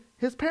obey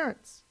his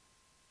parents.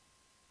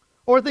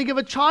 Or think of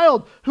a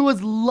child who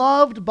is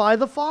loved by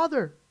the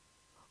father.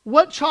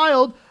 What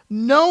child,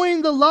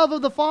 knowing the love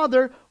of the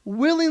father,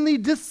 willingly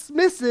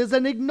dismisses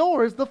and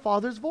ignores the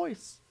father's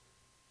voice?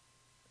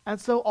 And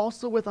so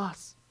also with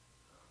us.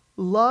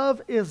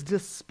 Love is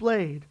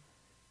displayed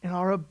in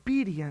our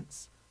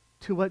obedience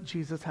to what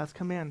Jesus has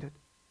commanded.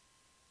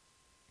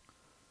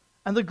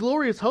 And the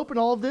glorious hope in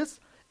all of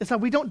this is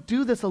that we don't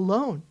do this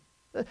alone.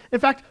 In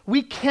fact,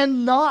 we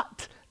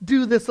cannot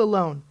do this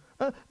alone.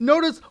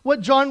 Notice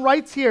what John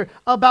writes here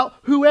about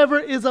whoever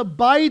is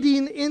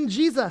abiding in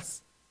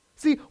Jesus.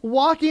 See,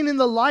 walking in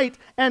the light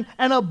and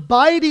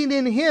abiding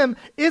in Him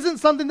isn't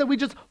something that we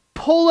just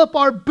pull up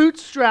our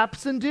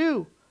bootstraps and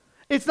do.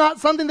 It's not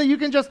something that you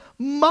can just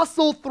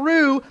muscle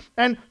through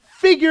and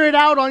figure it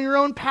out on your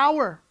own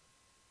power.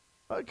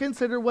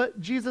 Consider what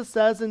Jesus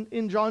says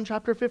in John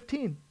chapter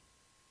 15.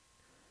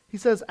 He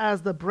says,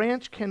 as the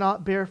branch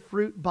cannot bear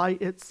fruit by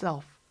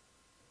itself,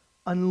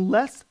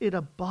 unless it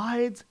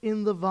abides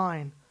in the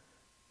vine,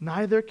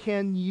 neither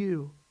can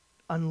you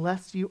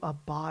unless you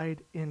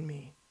abide in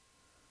me.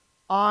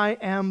 I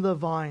am the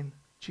vine,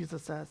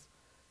 Jesus says.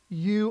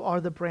 You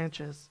are the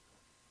branches.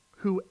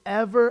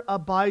 Whoever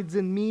abides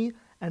in me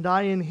and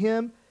I in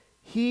him,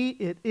 he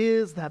it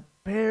is that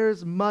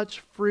bears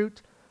much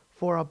fruit,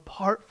 for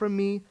apart from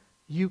me,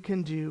 you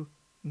can do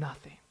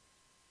nothing.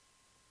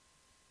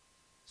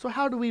 So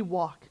how do we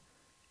walk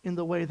in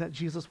the way that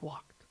Jesus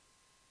walked?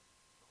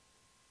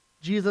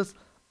 Jesus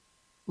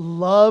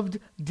loved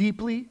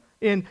deeply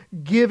in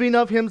giving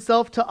of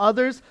himself to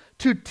others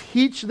to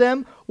teach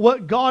them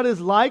what God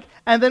is like,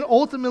 and then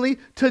ultimately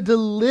to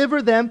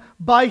deliver them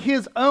by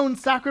his own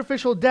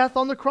sacrificial death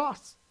on the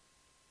cross.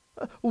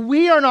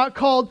 We are not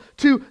called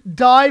to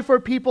die for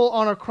people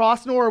on a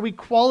cross, nor are we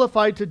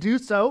qualified to do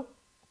so.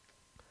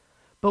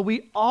 But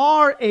we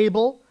are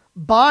able,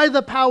 by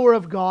the power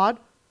of God,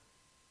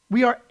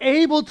 we are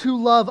able to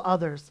love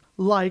others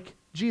like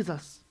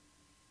Jesus.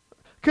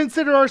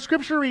 Consider our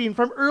scripture reading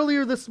from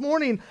earlier this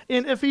morning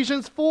in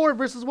Ephesians 4,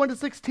 verses 1 to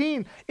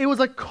 16. It was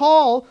a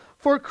call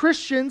for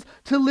Christians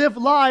to live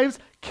lives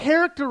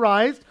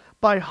characterized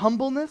by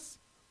humbleness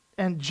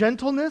and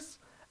gentleness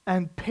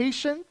and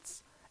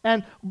patience,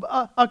 and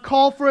a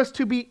call for us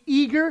to be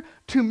eager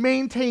to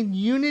maintain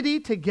unity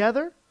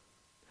together.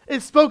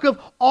 It spoke of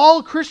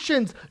all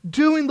Christians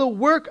doing the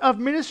work of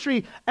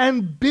ministry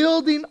and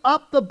building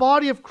up the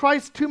body of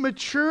Christ to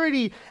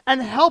maturity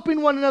and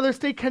helping one another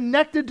stay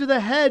connected to the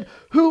head,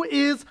 who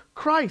is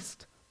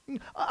Christ.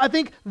 I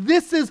think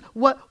this is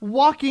what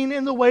walking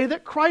in the way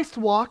that Christ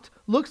walked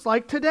looks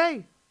like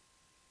today.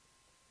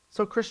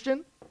 So,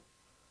 Christian,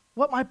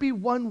 what might be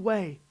one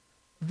way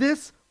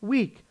this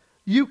week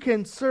you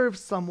can serve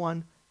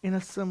someone in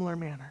a similar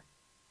manner?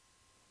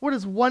 What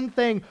is one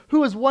thing,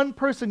 who is one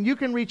person you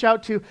can reach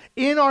out to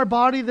in our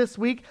body this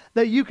week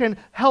that you can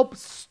help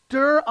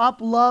stir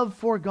up love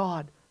for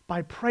God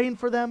by praying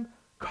for them,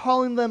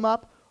 calling them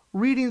up,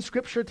 reading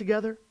scripture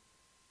together?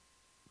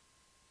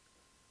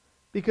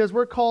 Because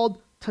we're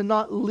called to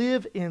not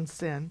live in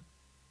sin,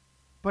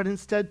 but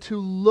instead to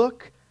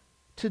look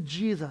to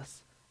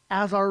Jesus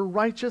as our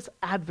righteous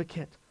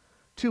advocate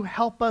to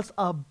help us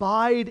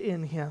abide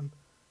in him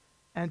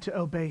and to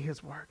obey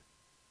his word.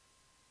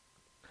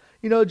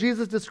 You know,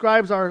 Jesus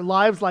describes our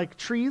lives like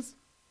trees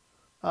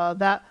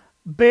that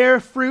bear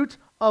fruit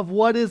of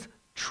what is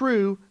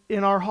true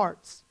in our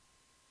hearts.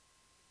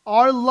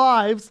 Our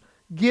lives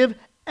give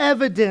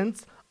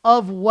evidence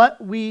of what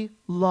we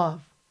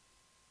love.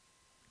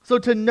 So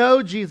to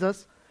know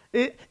Jesus,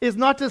 it is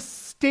not to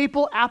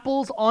staple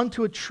apples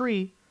onto a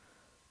tree,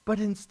 but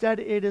instead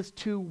it is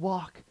to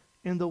walk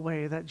in the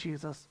way that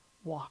Jesus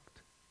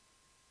walked.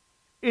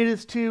 It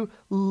is to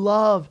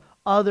love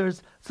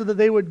others so that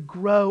they would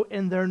grow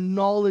in their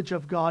knowledge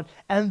of God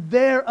and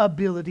their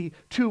ability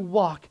to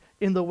walk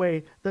in the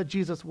way that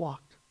Jesus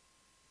walked.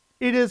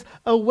 It is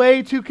a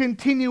way to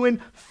continue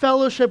in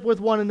fellowship with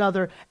one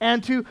another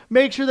and to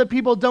make sure that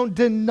people don't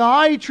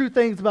deny true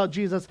things about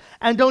Jesus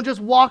and don't just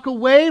walk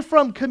away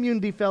from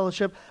community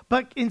fellowship,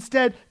 but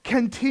instead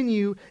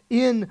continue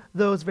in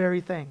those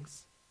very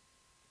things.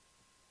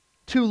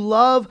 To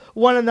love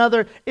one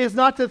another is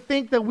not to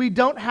think that we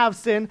don't have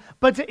sin,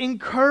 but to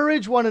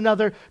encourage one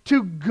another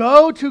to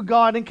go to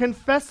God and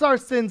confess our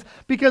sins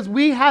because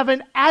we have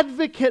an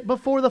advocate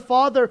before the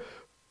Father,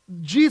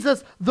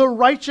 Jesus, the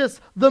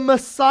righteous, the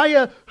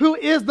Messiah, who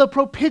is the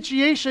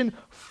propitiation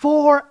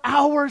for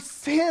our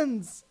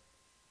sins.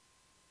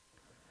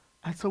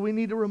 And so we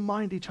need to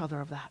remind each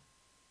other of that.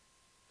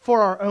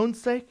 For our own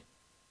sake,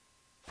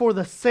 for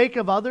the sake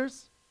of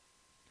others,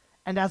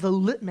 and as a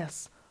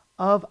litmus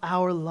of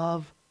our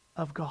love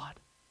of God.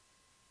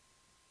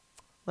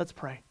 Let's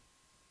pray.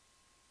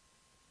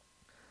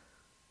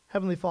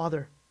 Heavenly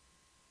Father,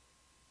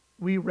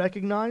 we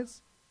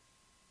recognize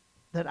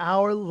that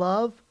our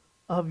love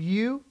of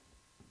you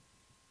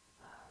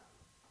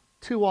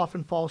too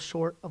often falls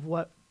short of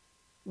what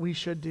we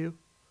should do.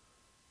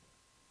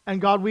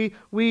 And God,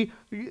 we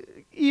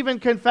even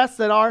confess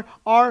that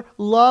our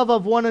love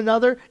of one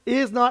another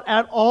is not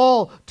at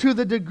all to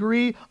the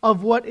degree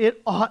of what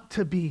it ought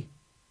to be.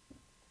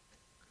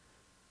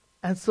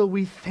 And so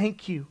we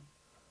thank you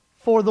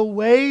for the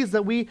ways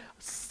that we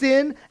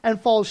sin and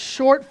fall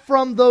short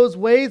from those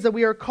ways that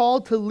we are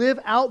called to live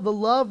out the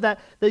love that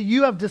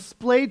you have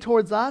displayed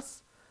towards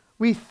us.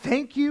 We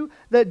thank you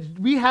that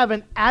we have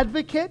an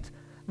advocate,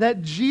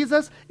 that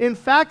Jesus, in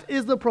fact,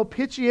 is the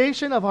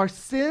propitiation of our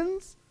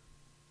sins.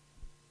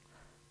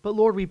 But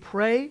Lord, we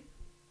pray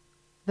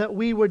that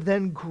we would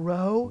then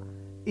grow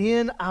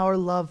in our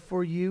love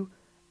for you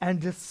and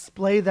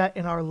display that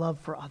in our love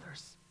for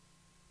others.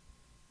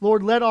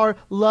 Lord, let our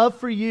love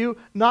for you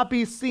not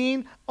be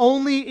seen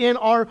only in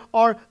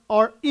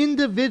our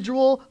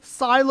individual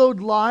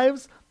siloed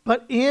lives,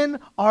 but in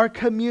our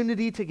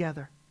community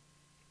together.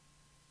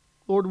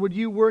 Lord, would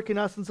you work in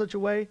us in such a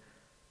way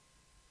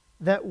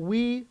that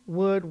we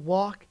would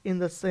walk in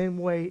the same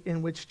way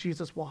in which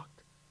Jesus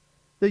walked?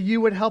 That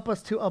you would help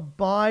us to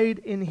abide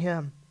in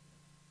him,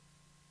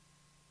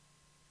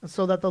 and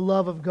so that the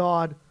love of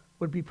God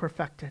would be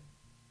perfected.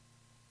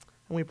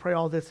 And we pray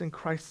all this in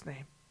Christ's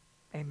name.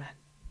 Amen.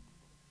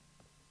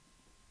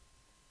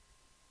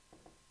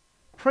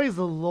 Praise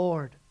the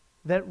Lord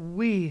that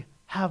we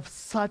have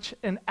such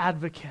an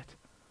advocate.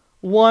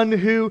 One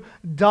who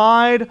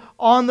died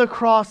on the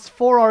cross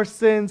for our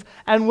sins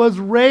and was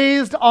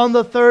raised on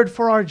the third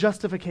for our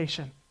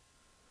justification.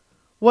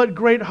 What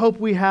great hope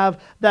we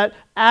have that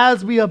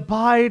as we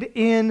abide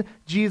in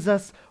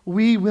Jesus,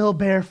 we will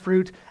bear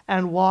fruit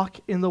and walk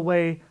in the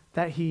way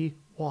that he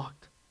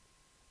walked.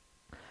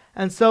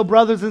 And so,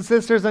 brothers and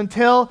sisters,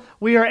 until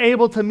we are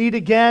able to meet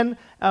again,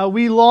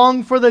 we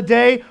long for the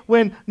day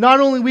when not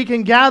only we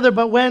can gather,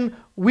 but when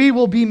we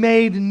will be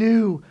made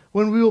new,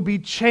 when we will be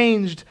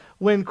changed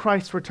when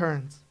Christ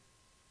returns.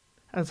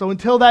 And so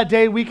until that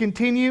day, we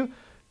continue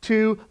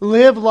to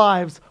live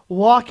lives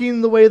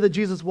walking the way that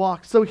Jesus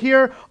walked. So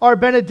hear our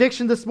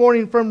benediction this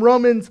morning from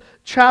Romans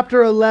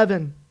chapter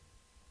 11.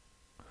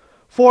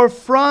 For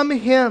from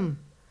him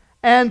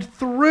and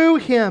through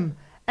him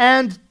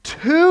and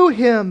to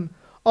him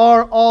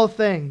are all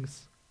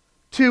things.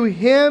 To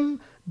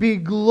him be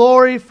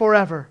glory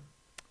forever.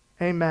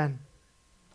 Amen.